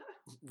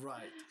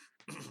 Right.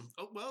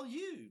 Oh, well,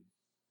 you.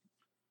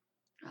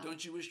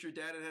 Don't you wish your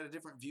dad had a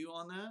different view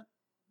on that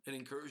and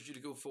encouraged you to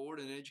go forward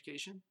in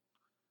education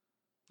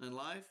and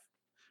life?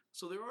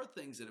 So there are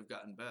things that have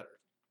gotten better.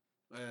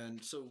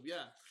 And so,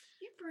 yeah.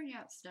 You bring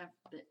out stuff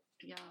that,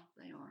 yeah,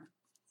 they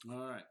are.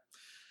 All right.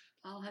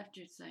 I'll have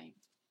to say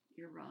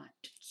you're right.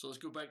 So let's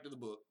go back to the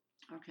book.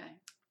 Okay.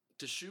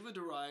 Teshuvah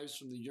derives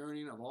from the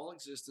yearning of all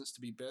existence to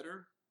be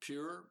better,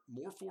 purer,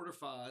 more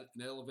fortified,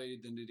 and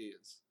elevated than it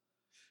is.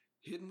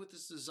 Hidden with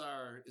this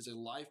desire is a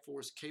life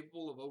force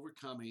capable of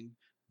overcoming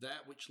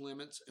that which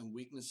limits and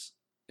weakens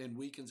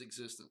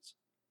existence.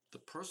 The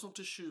personal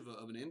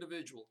teshuvah of an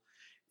individual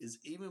is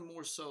even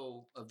more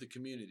so of the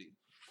community.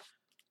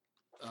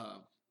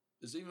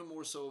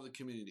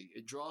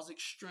 It draws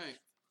its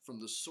strength from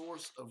the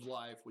source of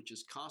life, which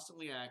is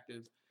constantly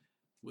active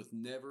with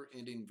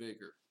never-ending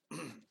vigor.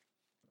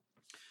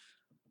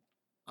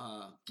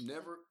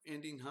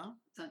 Never-ending, huh?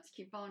 So it's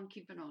keep on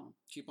keeping on.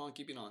 Keep on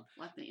keeping on.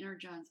 Like the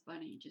Energized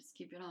Bunny, just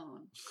keep it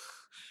on.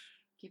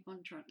 Keep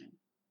on trucking.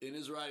 In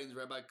his writings,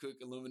 Rabbi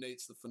Kook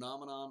illuminates the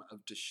phenomenon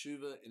of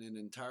teshuvah in an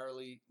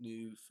entirely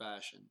new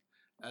fashion,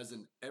 as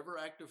an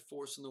ever-active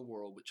force in the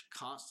world which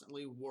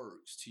constantly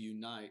works to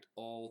unite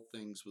all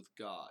things with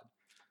God.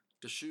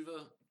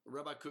 Teshuvah,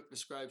 Rabbi Kook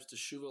describes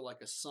teshuvah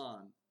like a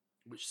sun,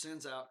 which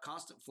sends out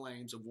constant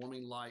flames of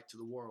warming light to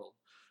the world.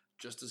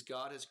 Just as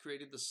God has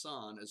created the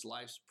sun as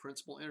life's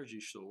principal energy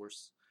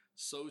source,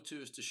 so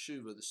too is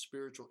teshuvah the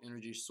spiritual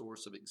energy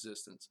source of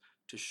existence.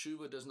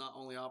 Teshuvah does not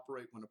only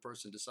operate when a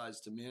person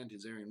decides to mend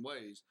his erring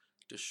ways.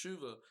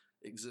 Teshuvah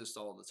exists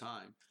all the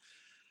time.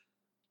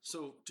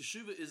 So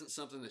teshuvah isn't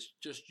something that's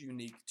just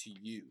unique to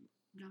you.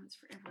 No, it's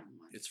for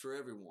everyone. It's for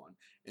everyone.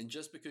 And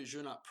just because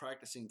you're not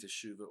practicing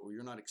teshuva or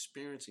you're not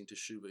experiencing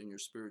teshuva in your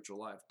spiritual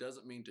life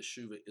doesn't mean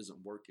teshuva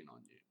isn't working on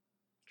you.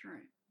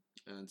 True.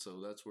 And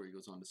so that's where he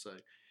goes on to say,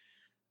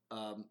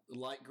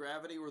 like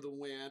gravity or the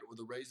wind or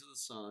the rays of the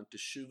sun,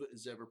 teshuva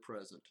is ever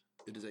present.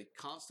 It is a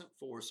constant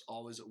force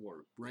always at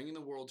work, bringing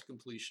the world to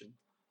completion.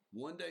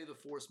 One day the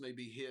force may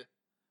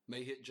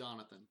hit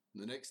Jonathan.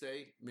 The next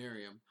day,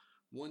 Miriam.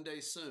 One day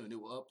soon,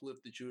 it will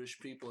uplift the Jewish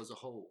people as a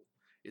whole.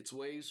 Its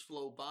waves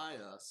flow by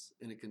us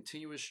in a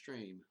continuous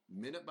stream,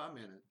 minute by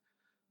minute.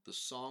 The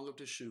song of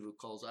teshuva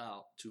calls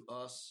out to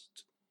us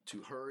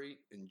to hurry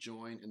and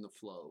join in the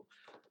flow.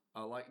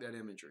 I like that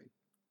imagery.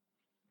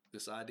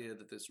 This idea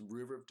that this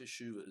river of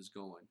teshuva is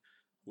going.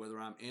 Whether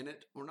I'm in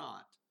it or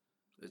not,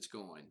 it's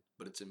going.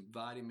 But it's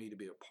inviting me to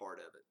be a part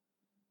of it.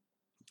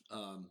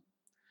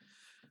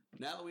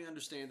 Now that we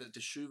understand that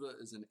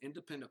teshuva is an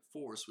independent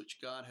force which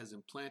God has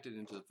implanted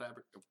into the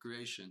fabric of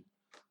creation,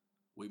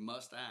 we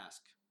must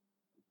ask,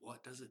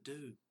 what does it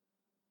do?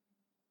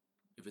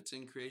 If it's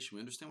in creation,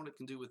 we understand what it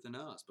can do within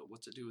us, but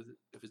what's it do with it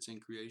if it's in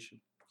creation?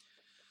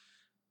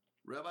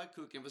 Rabbi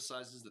Kook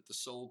emphasizes that the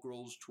soul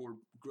grows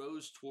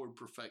toward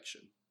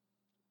perfection.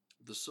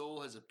 The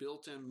soul has a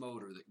built-in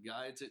motor that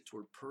guides it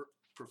toward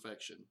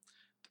perfection.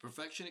 The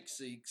perfection it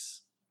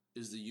seeks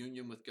is the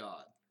union with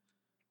God.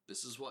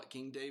 This is what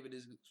King David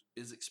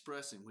is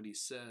expressing when he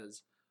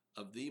says,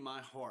 of thee my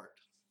heart,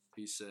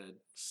 he said,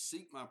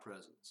 seek my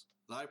presence,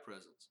 thy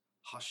presence.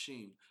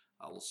 Hashim,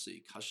 I will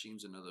seek.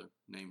 Hashim's another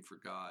name for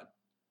God.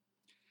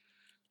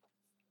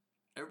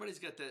 Everybody's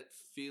got that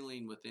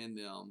feeling within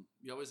them.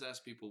 You always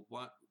ask people,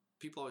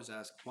 people always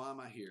ask, why am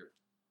I here?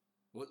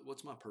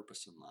 What's my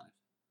purpose in life?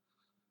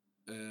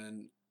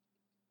 And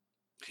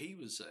he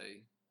would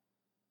say,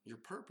 your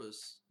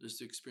purpose is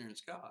to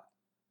experience God.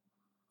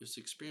 Is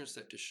to experience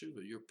that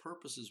teshuva. Your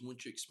purpose is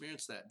once you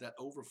experience that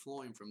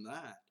overflowing from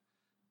that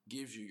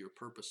gives you your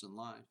purpose in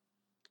life.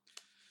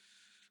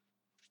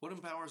 What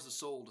empowers the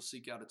soul to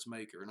seek out its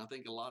maker? And I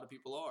think a lot of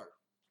people are.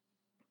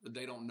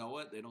 They don't know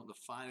it. They don't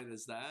define it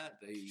as that.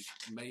 They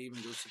may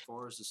even go so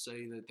far as to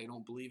say that they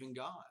don't believe in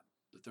God,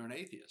 that they're an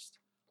atheist.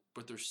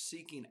 But they're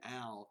seeking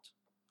out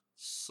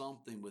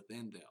something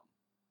within them,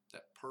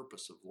 that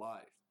purpose of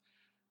life.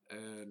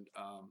 And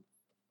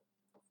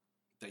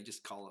they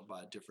just call it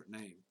by a different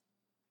name.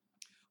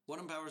 What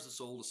empowers the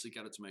soul to seek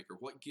out its maker?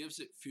 What gives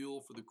it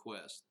fuel for the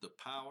quest? The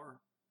power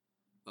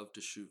of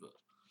teshuva.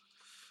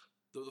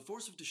 Through the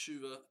force of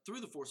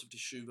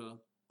teshuva,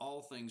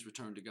 all things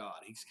return to God.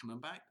 He's coming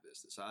back to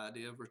this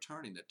idea of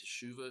returning, that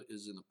teshuva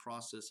is in the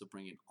process of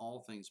bringing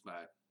all things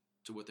back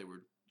to what they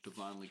were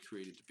divinely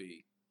created to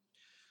be.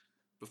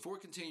 Before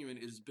continuing,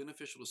 it is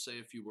beneficial to say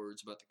a few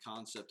words about the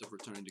concept of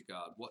returning to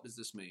God. What does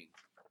this mean?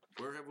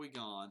 Where have we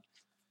gone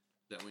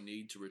that we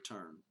need to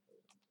return?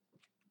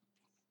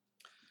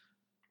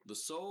 The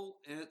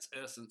soul, in its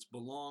essence,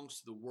 belongs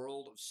to the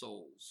world of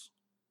souls.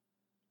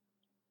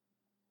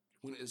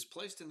 When it is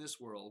placed in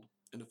this world,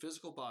 in a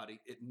physical body,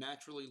 it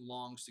naturally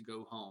longs to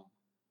go home.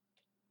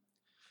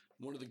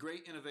 One of the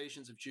great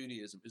innovations of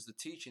Judaism is the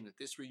teaching that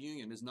this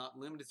reunion is not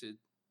limited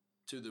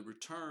to the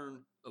return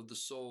of the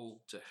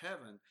soul to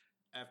heaven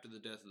after the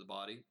death of the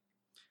body.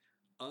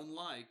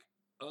 Unlike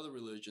other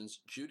religions,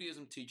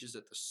 Judaism teaches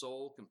that the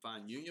soul can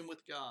find union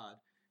with God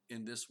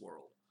in this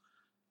world.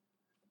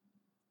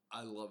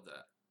 I love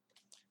that.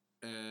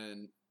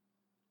 And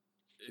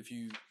if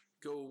you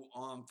go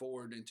on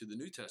forward into the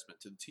New Testament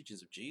to the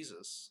teachings of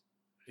Jesus,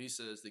 he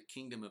says the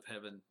kingdom of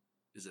heaven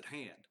is at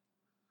hand.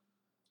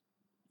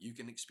 You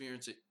can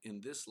experience it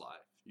in this life.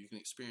 You can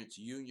experience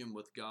union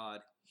with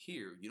God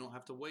here. You don't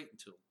have to wait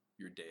until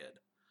you're dead.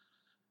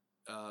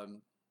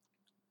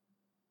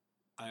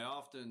 I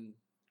often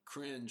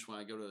cringe when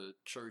I go to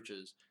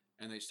churches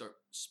and they start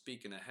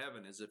speaking of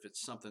heaven as if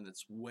it's something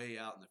that's way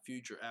out in the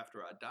future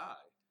after I die.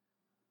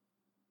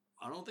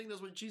 I don't think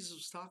that's what Jesus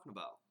was talking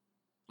about.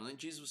 I think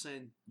Jesus was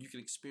saying you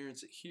can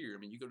experience it here. I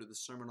mean, you go to the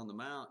Sermon on the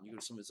Mount, you go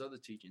to some of his other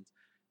teachings,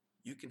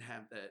 you can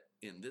have that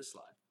in this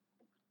life.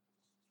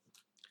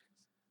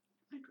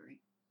 I agree.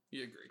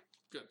 You agree.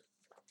 Good.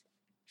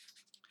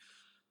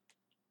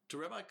 To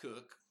Rabbi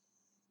Kook,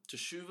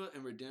 teshuva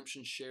and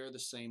redemption share the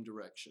same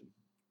direction.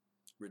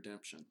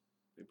 Redemption.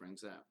 It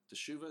brings that.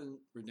 Teshuva and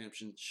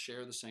redemption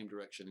share the same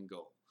direction and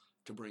goal,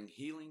 to bring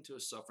healing to a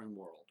suffering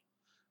world.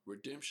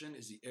 Redemption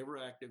is the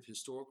ever-active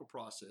historical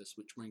process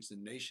which brings the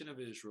nation of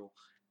Israel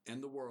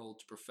and the world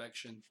to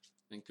perfection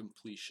and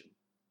completion.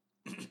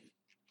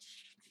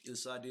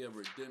 This idea of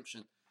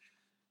redemption,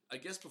 I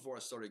guess before I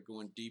started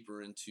going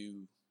deeper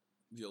into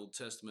the Old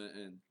Testament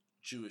and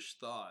Jewish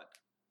thought,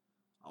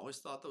 I always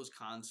thought those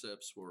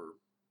concepts were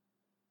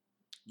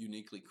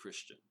uniquely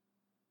Christian.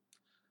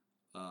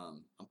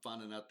 I'm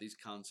finding out these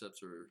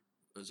concepts are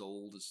as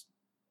old as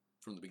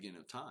from the beginning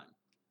of time,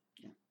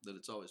 that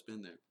it's always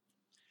been there.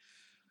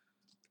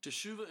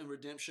 Teshuva and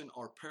redemption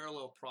are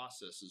parallel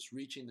processes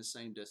reaching the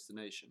same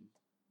destination.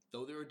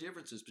 Though there are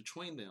differences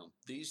between them,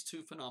 these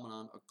two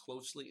phenomena are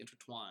closely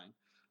intertwined,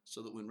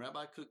 So that when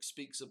Rabbi Cook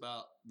speaks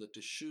about the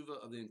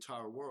teshuvah of the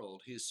entire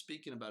world, he is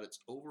speaking about its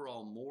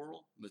overall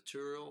moral,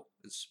 material,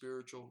 and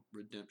spiritual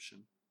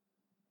redemption.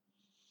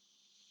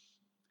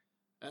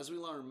 As we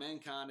learn,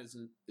 mankind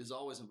is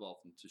always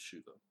involved in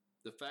teshuvah.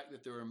 The fact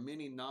that there are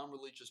many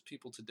non-religious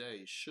people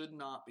today should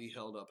not be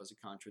held up as a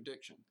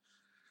contradiction.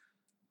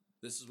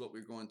 This is what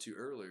we were going to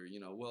earlier.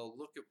 Well,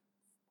 look at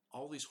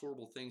all these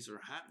horrible things that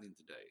are happening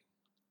today.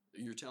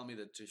 You're telling me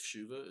that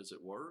teshuvah is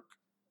at work?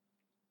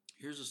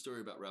 Here's a story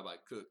about Rabbi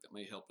Cook that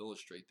may help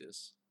illustrate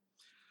this.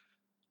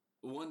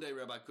 One day,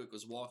 Rabbi Cook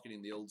was walking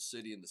in the old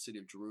city in the city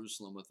of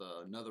Jerusalem with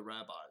another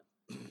rabbi,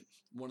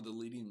 one of the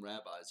leading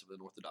rabbis of an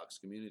Orthodox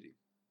community.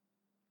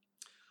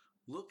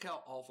 Look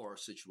how awful our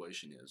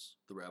situation is,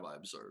 the rabbi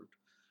observed.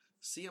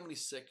 See how many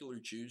secular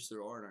Jews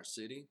there are in our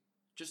city?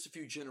 Just a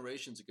few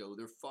generations ago,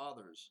 their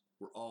fathers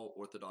were all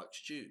Orthodox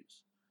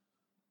Jews.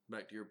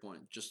 Back to your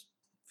point, just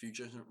a few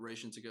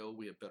generations ago,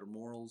 we have better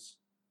morals,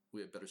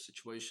 we have better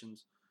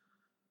situations.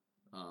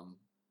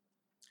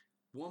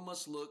 One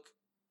must look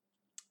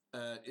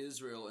at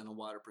Israel in a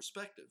wider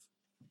perspective.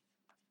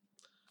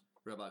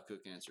 Rabbi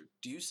Cook answered,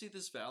 do you see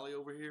this valley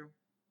over here?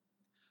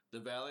 The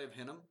valley of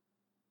Hinnom?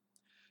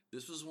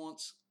 This was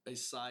once a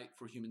site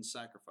for human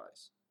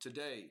sacrifice.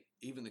 Today,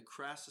 even the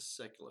crassest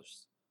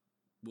secularist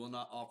will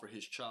not offer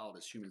his child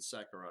as human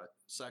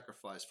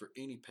sacrifice for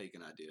any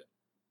pagan idea.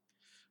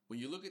 When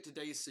you look at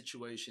today's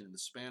situation in the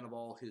span of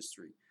all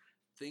history,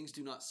 things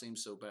do not seem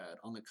so bad.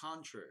 On the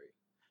contrary,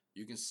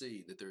 you can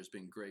see that there's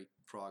been great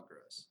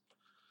progress.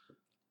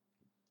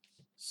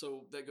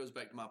 So that goes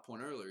back to my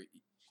point earlier.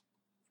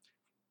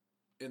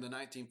 In the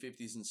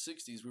 1950s and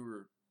 60s, we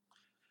were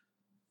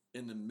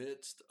in the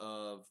midst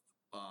of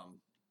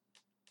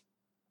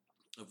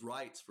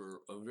rights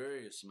for a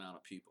various amount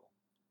of people.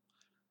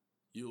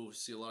 You'll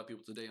see a lot of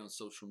people today on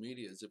social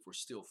media as if we're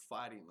still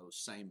fighting those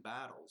same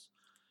battles.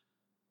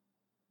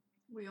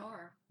 We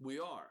are. We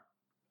are,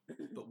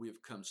 but we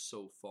have come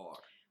so far.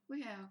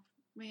 We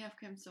have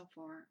come so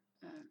far.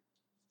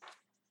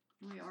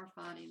 We are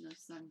fighting those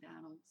same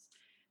battles.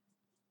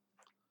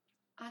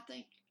 I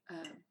think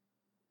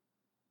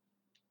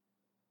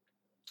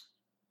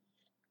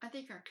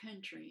our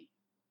country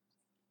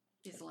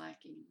is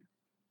lacking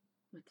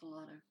with a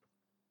lot of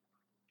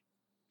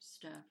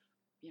stuff.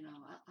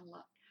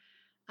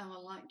 I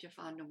would like to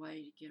find a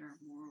way to get our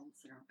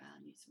morals and our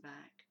values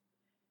back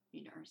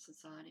into our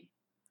society.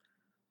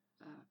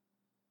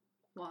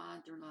 Why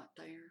they're not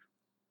there,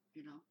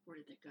 where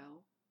did they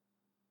go?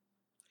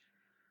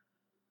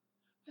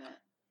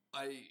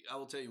 I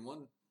will tell you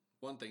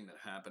one thing that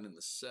happened in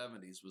the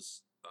 70s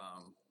was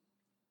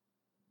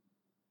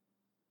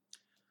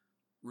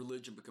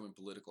religion becoming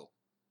political.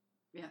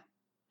 Yeah.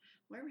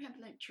 Where we have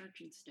that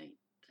church and state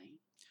thing.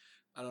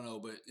 I don't know,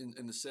 but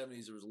in the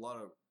 70s, there was a lot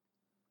of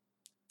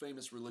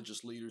famous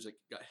religious leaders that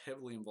got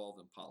heavily involved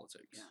in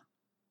politics. Yeah.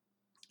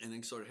 And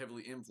then started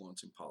heavily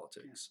influencing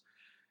politics.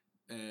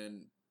 Yeah.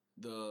 And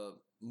the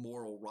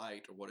moral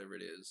right or whatever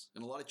it is.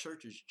 And a lot of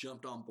churches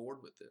jumped on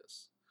board with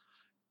this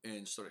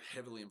and started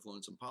heavily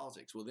influencing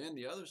politics. Well, then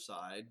the other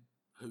side,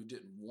 who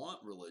didn't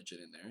want religion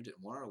in there,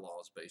 didn't want our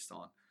laws based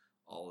on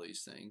all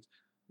these things,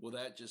 well,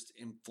 that just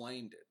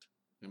inflamed it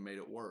and made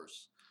it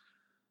worse.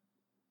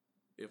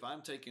 If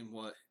I'm taking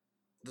what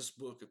this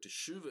book of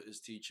Teshuvah is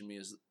teaching me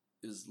is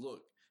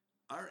look,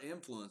 our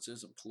influence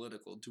isn't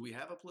political. Do we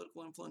have a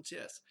political influence?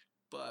 Yes.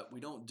 But we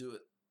don't do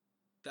it.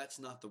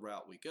 That's not the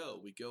route we go.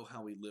 We go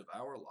how we live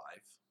our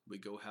life. We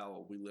go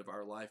how we live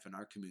our life in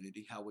our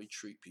community, how we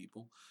treat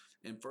people.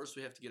 And first,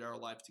 we have to get our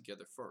life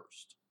together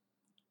first.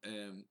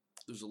 And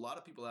there's a lot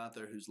of people out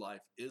there whose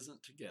life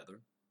isn't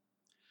together.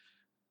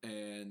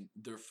 And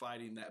they're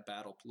fighting that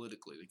battle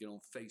politically. They get on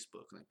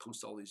Facebook and they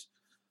post all these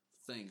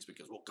things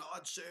because, well,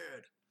 God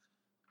said.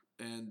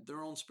 And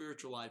their own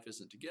spiritual life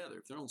isn't together.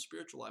 If their own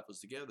spiritual life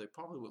was together, they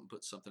probably wouldn't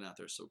put something out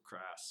there so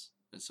crass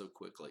and so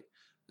quickly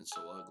and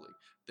so ugly.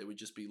 They would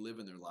just be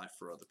living their life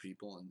for other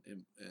people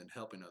and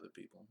helping other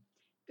people.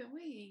 But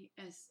we,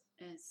 as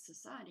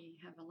society,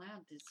 have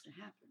allowed this to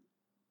happen.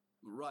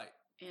 Right.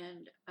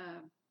 And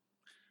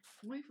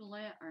we've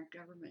let our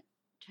government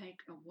take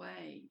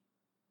away,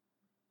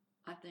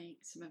 I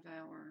think, some of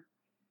our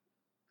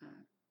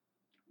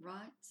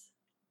rights.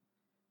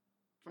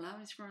 When I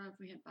was growing up,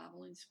 we had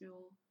Bible in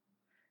school.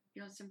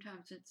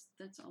 Sometimes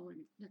that's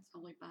only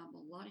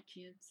Bible. A lot of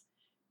kids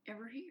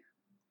ever hear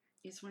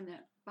is when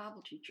that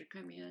Bible teacher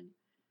come in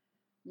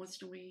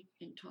once a week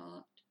and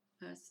taught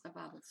us a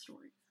Bible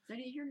story. They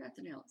didn't hear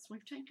nothing else.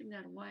 We've taken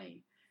that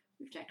away.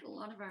 We've taken a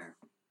lot of our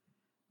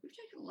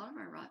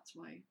rights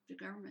away. The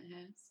government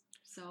has.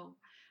 So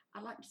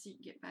I'd like to see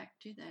it get back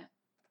to that.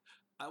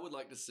 I would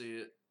like to see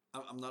it.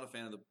 I'm not a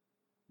fan of the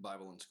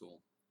Bible in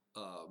school.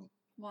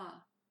 Why?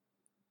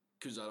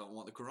 Because I don't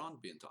want the Quran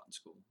being taught in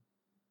school.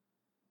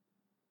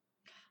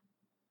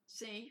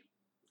 See,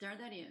 there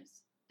that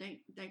is.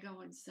 They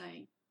go and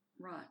say,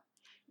 right,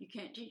 you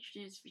can't teach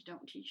this if you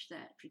don't teach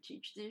that. If you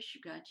teach this,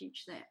 you got to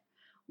teach that.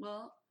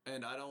 Well,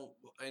 and I don't,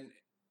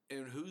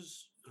 And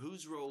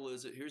whose role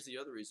is it? Here's the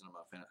other reason I'm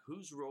not a fan.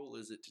 Whose role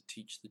is it to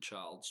teach the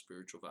child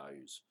spiritual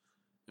values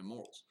and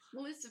morals?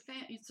 Well, it's a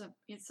family.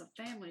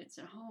 It's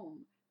a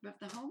home. But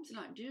if the home's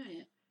not doing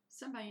it,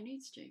 somebody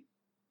needs to.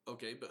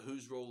 Okay, but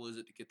whose role is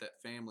it to get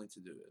that family to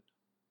do it?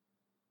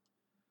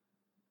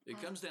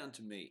 It comes down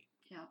to me.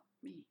 Yeah,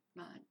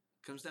 mine.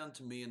 It comes down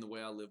to me and the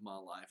way I live my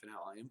life and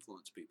how I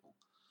influence people.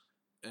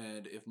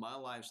 And if my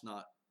life's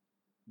not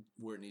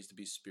where it needs to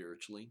be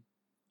spiritually,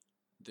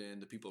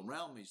 then the people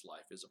around me's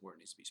life isn't where it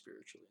needs to be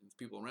spiritually. If the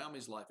people around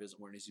me's life isn't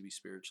where it needs to be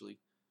spiritually,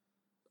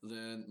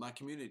 then my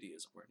community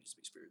isn't where it needs to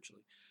be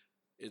spiritually.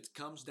 It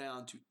comes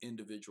down to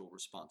individual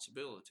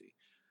responsibility.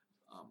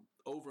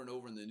 Over and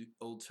over in the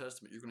Old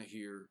Testament, you're going to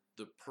hear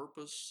the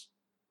purpose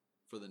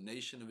for the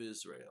nation of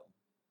Israel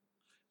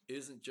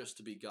isn't just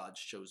to be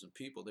God's chosen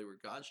people. They were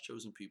God's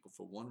chosen people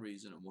for one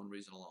reason and one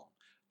reason alone,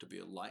 to be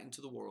a light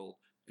into the world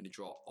and to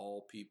draw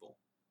all people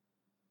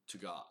to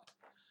God.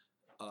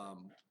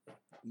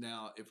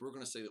 Now, if we're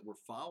going to say that we're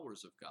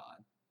followers of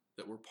God,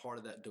 that we're part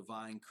of that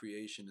divine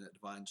creation and that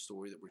divine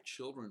story, that we're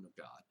children of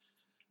God,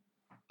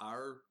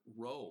 our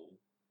role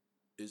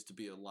is to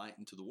be a light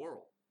into the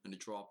world and to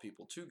draw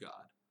people to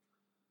God.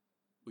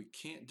 We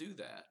can't do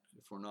that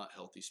if we're not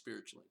healthy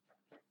spiritually,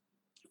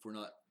 if we're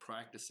not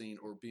practicing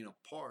or being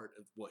a part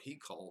of what he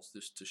calls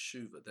this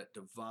teshuvah, that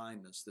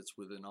divineness that's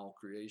within all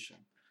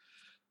creation.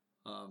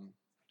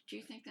 Do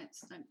you think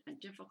that's a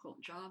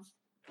difficult job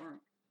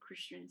for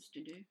Christians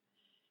to do,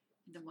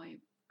 the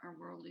way our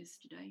world is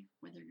today,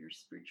 whether your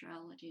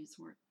spirituality is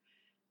where it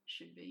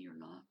should be or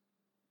not?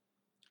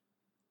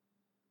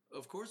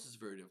 Of course it's a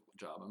very difficult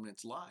job. I mean,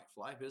 it's life.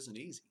 Life isn't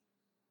easy.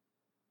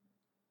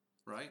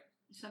 Right?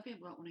 Some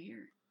people don't want to hear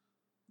it.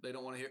 They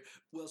don't want to hear.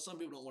 Well, some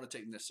people don't want to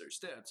take necessary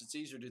steps. It's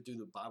easier to do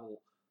the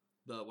Bible,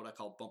 what I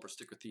call bumper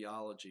sticker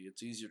theology.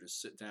 It's easier to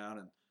sit down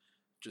and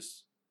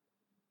just,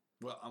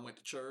 well, I went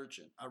to church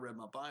and I read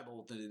my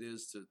Bible than it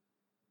is to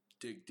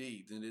dig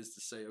deep, than it is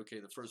to say, okay,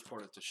 the first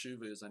part of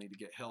teshuvah is I need to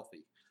get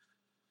healthy.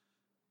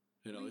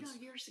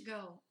 Years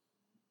ago,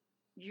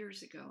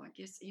 I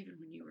guess even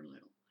when you were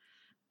little,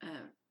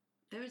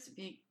 there was a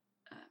big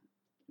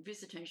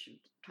visitation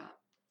type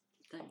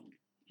thing,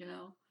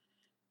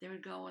 They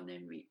would go and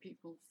they'd meet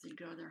people, they'd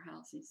go to their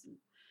houses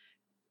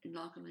and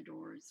knock on the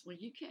doors. Well,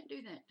 you can't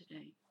do that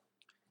today.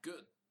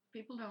 Good.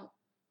 People don't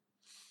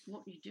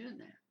want you doing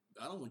that.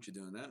 I don't want you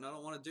doing that, and I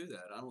don't want to do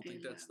that. I don't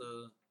think that's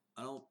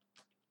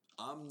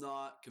I'm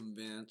not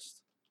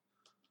convinced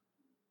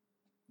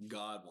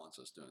God wants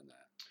us doing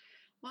that.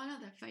 Well, I know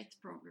that faith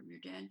program your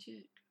dad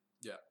took.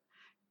 Yeah.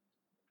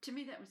 To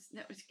me, that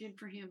was good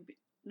for him,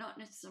 not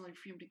necessarily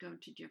for him to go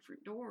to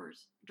different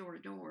doors, door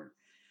to door,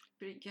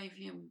 but it gave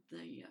him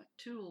the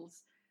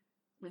tools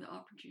when the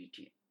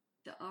opportunity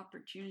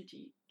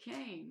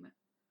came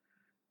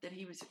that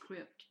he was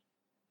equipped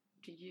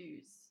to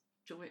use,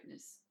 to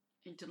witness,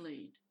 and to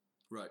lead.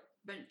 Right.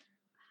 But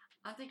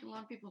I think a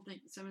lot of people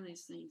think some of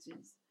these things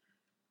is,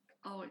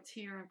 oh, it's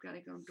here, I've got to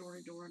go door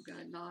to door, I've got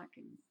to knock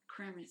and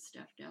cram his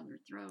stuff down their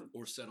throat.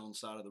 Or sit on the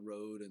side of the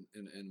road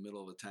in the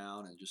middle of a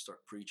town and just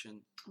start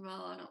preaching.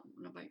 Well, I don't want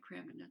nobody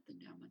cramming nothing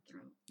down my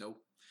throat.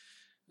 Nope.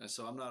 And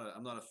so I'm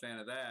not a fan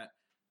of that.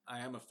 I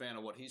am a fan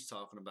of what he's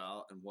talking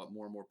about, and what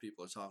more and more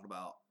people are talking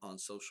about on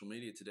social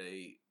media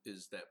today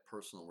is that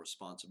personal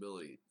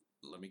responsibility.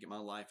 Let me get my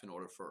life in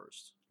order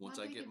first. Once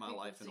I get my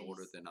life in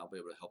order, then I'll be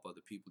able to help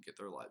other people get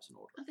their lives in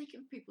order. I think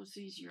if people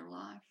sees your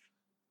life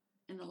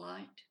and the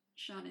light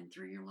shining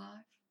through your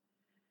life,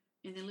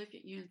 and they look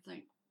at you and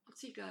think,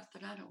 what's he got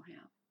that I don't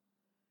have?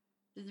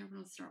 Then they're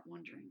going to start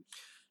wondering.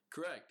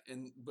 Correct.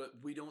 But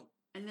we don't.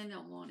 And then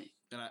they'll want it.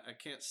 And I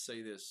can't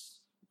say this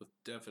with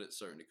definite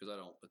certainty because I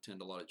don't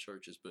attend a lot of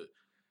churches, but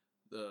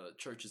the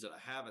churches that I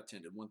have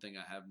attended, one thing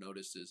I have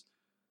noticed is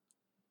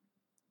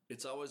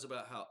it's always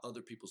about how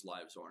other people's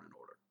lives aren't in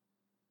order.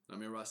 I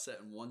remember I sat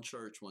in one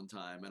church one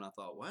time and I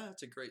thought, wow,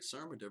 that's a great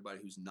sermon to everybody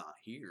who's not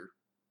here.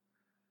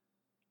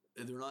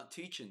 And they're not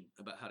teaching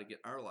about how to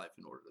get our life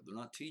in order. They're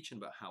not teaching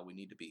about how we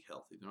need to be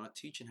healthy. They're not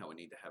teaching how we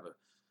need to have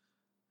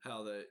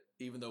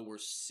even though we're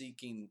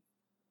seeking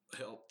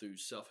help through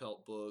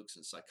self-help books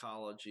and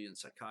psychology and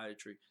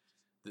psychiatry,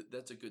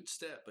 that's a good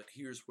step, but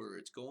here's where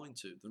it's going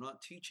to. They're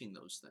not teaching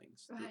those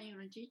things. Well, how are you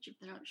going to teach if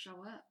they don't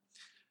show up?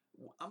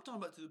 I'm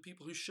talking about to the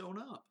people who's shown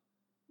up.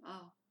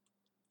 Oh.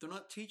 They're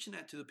not teaching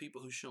that to the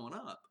people who's showing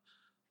up.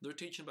 They're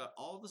teaching about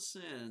all the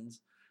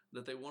sins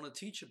that they want to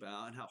teach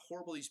about and how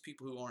horrible these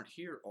people who aren't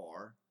here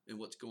are and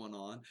what's going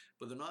on,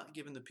 but they're not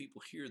giving the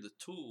people here the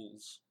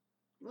tools.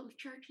 Well, the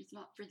church is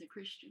not for the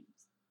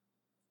Christians.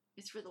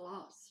 It's for the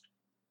lost.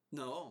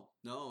 No,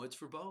 it's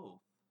for both.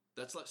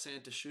 That's like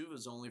saying teshuvah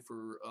is only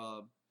for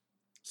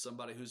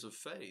somebody who's of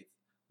faith.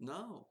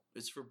 No,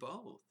 it's for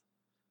both.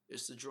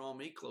 It's to draw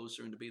me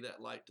closer and to be that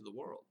light to the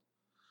world.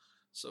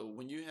 So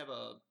when you have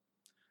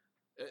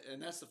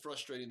and that's the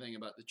frustrating thing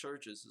about the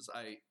churches is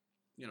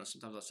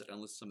sometimes I sit down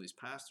and listen to some of these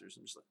pastors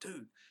and I'm just like,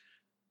 dude,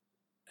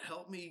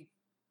 help me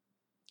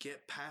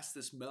get past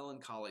this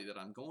melancholy that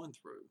I'm going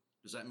through.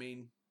 Does that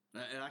mean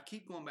And I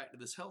keep going back to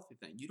this healthy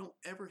thing. You don't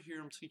ever hear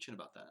them teaching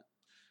about that.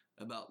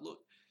 About, look,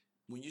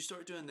 when you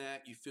start doing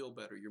that, you feel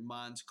better. Your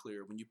mind's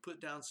clear. When you put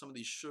down some of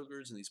these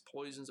sugars and these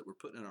poisons that we're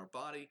putting in our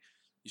body,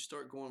 you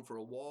start going for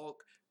a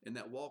walk, and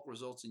that walk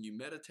results in you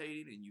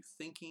meditating and you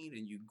thinking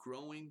and you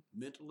growing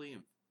mentally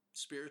and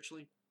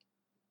spiritually.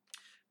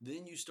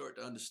 Then you start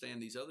to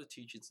understand these other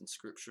teachings in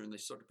Scripture, and they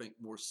start to make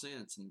more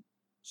sense and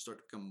start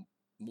to become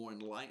more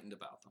enlightened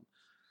about them.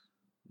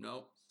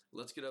 No,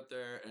 let's get up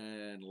there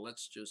and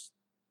let's just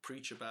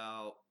preach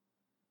about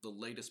the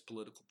latest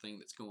political thing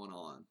that's going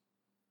on,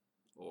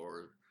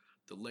 or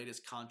the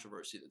latest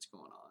controversy that's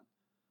going on,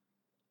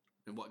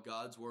 and what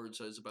God's Word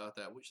says about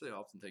that, which they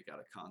often take out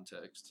of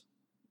context,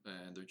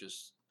 and they're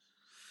just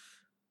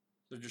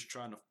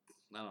trying to,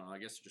 I don't know, I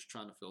guess they're just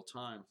trying to fill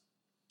time.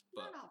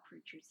 But not all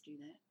preachers do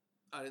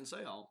that. I didn't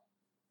say all.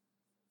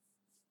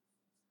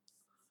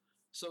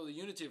 So the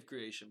unity of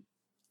creation.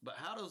 But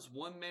how does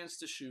one man's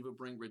teshuvah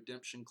bring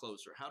redemption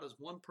closer? How does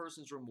one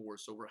person's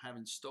remorse over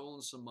having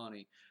stolen some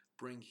money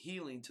bring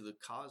healing to the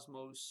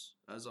cosmos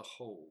as a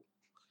whole?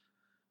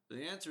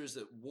 The answer is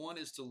that one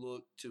is to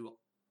look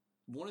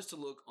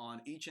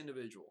on each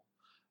individual,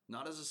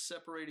 not as a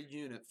separated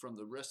unit from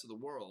the rest of the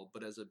world,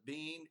 but as a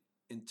being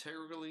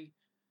integrally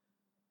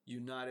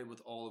united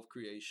with all of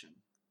creation.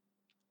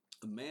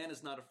 A man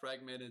is not a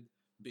fragmented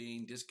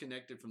being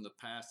disconnected from the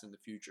past and the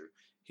future.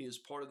 He is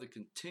part of the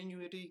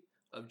continuity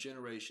of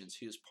generations.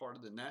 He is part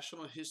of the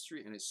national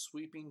history and a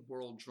sweeping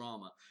world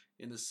drama.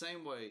 In the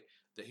same way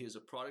that he is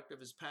a product of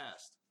his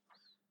past,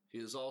 he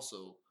is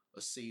also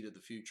a seed of the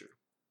future.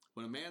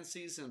 When a man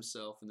sees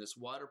himself in this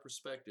wider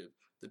perspective,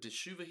 the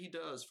teshuvah he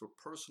does for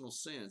personal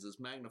sins is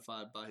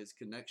magnified by his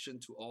connection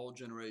to all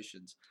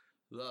generations.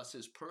 Thus,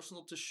 his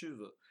personal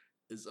teshuvah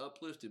is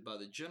uplifted by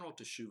the general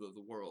teshuvah of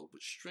the world,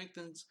 which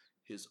strengthens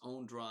his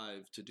own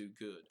drive to do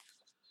good.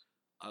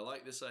 I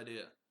like this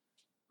idea.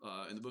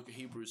 In the book of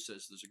Hebrews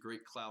says there's a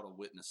great cloud of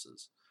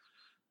witnesses.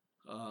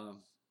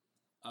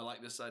 I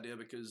like this idea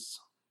because,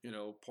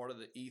 part of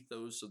the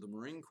ethos of the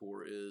Marine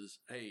Corps is,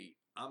 hey,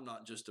 I'm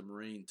not just a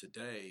Marine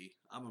today.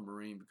 I'm a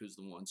Marine because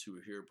of the ones who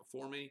were here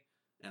before me,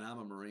 and I'm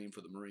a Marine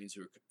for the Marines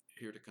who are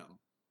here to come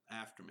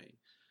after me.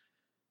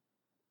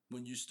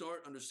 When you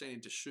start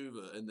understanding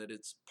teshuvah and that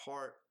it's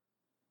part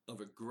of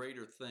a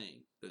greater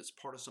thing, that it's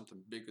part of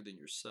something bigger than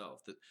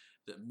yourself,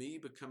 that me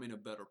becoming a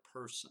better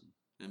person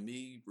and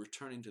me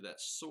returning to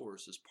that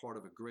source is part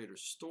of a greater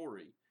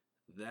story,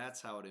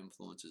 that's how it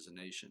influences a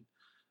nation.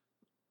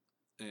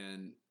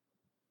 And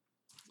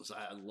so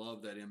I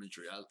love that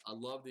imagery. I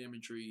love the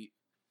imagery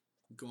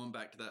going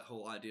back to that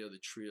whole idea of the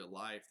tree of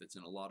life that's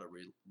in a lot of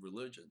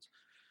religions.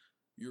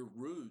 Your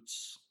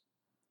roots,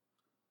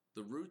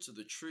 the roots of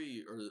the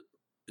tree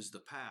is the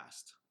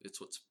past. It's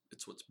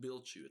what's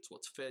built you. It's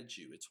what's fed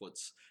you. It's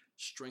what's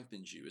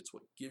strengthened you. It's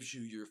what gives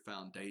you your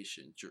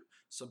foundation.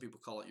 Some people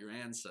call it your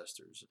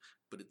ancestors,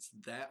 but it's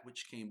that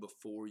which came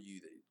before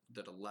you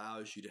that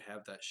allows you to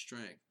have that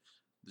strength.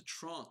 The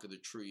trunk of the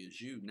tree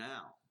is you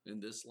now in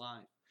this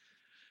life.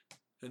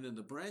 And then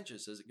the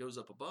branches as it goes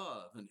up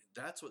above, and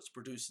that's what's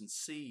producing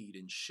seed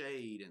and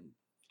shade and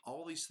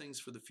all these things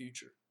for the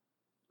future.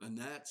 And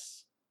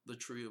that's the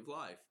tree of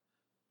life.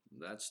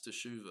 That's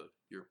teshuvah.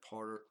 You're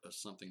part of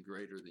something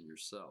greater than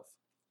yourself.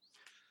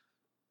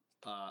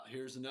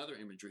 Here's another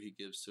imagery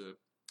he gives to it.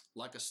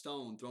 Like a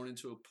stone thrown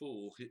into a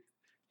pool,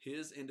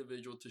 his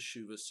individual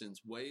teshuvah sends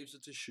waves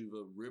of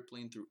teshuvah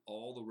rippling through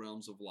all the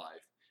realms of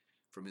life,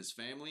 from his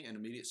family and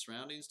immediate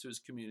surroundings to his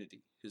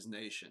community, his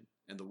nation,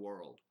 and the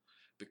world.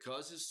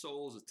 Because his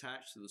soul is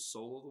attached to the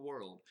soul of the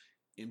world,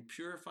 in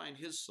purifying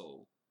his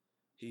soul,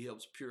 he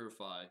helps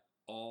purify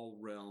all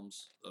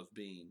realms of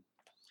being.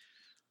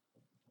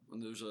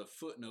 And there's a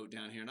footnote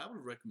down here, and I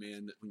would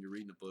recommend that when you're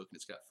reading a book and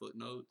it's got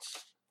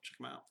footnotes, check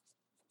them out.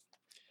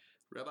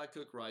 Rabbi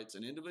Cook writes,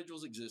 an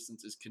individual's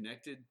existence is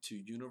connected to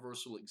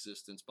universal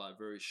existence by a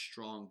very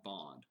strong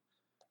bond.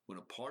 When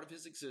a part of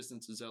his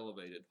existence is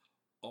elevated,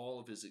 all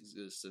of his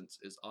existence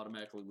is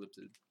automatically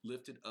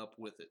lifted up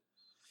with it.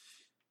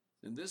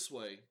 In this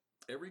way,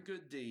 every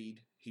good deed,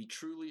 he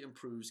truly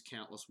improves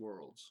countless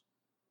worlds.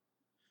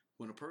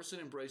 When a person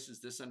embraces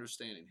this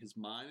understanding, his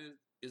mind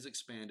is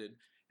expanded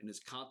and his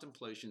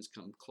contemplations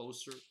come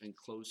closer and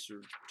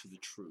closer to the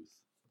truth.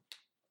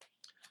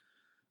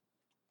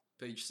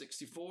 Page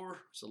 64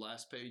 is the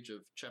last page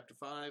of chapter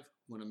 5.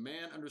 When a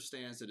man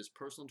understands that his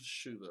personal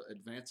teshuvah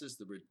advances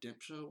the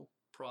redemptional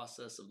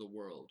process of the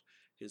world,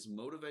 his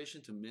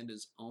motivation to mend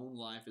his own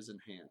life is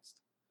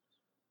enhanced.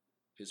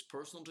 His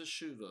personal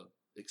teshuvah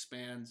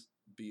expands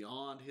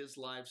beyond his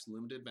life's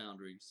limited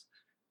boundaries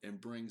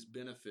and brings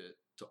benefit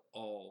to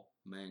all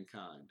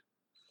mankind.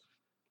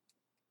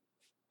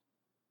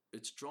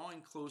 It's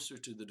drawing closer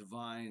to the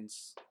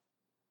divine's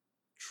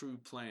true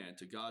plan,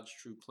 to God's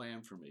true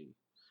plan for me,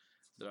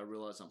 that I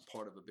realize I'm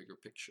part of a bigger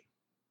picture.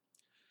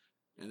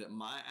 And that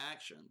my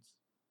actions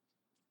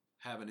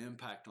have an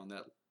impact on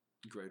that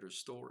greater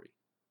story.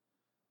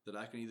 That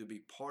I can either be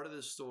part of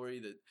this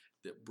story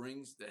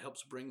that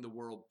helps bring the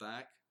world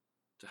back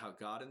to how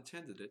God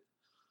intended it,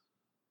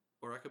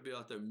 or I could be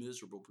out there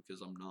miserable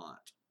because I'm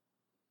not.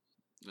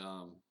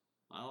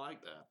 I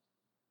like that.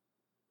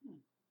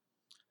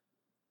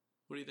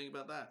 What do you think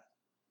about that?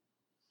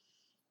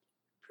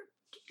 Pretty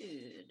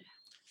good.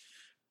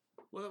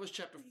 Well, that was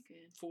chapter Pretty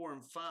good. 4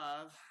 and 5.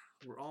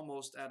 We're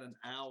almost at an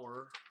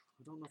hour.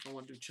 I don't know if I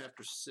want to do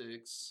chapter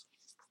 6.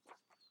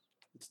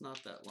 It's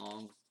not that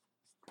long.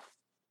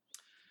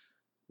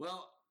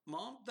 Well,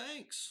 Mom,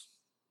 thanks.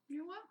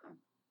 You're welcome.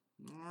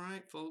 All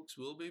right, folks,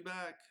 we'll be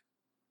back.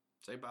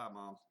 Say bye,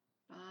 Mom.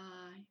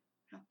 Bye.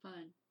 Have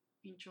fun.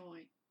 Enjoy.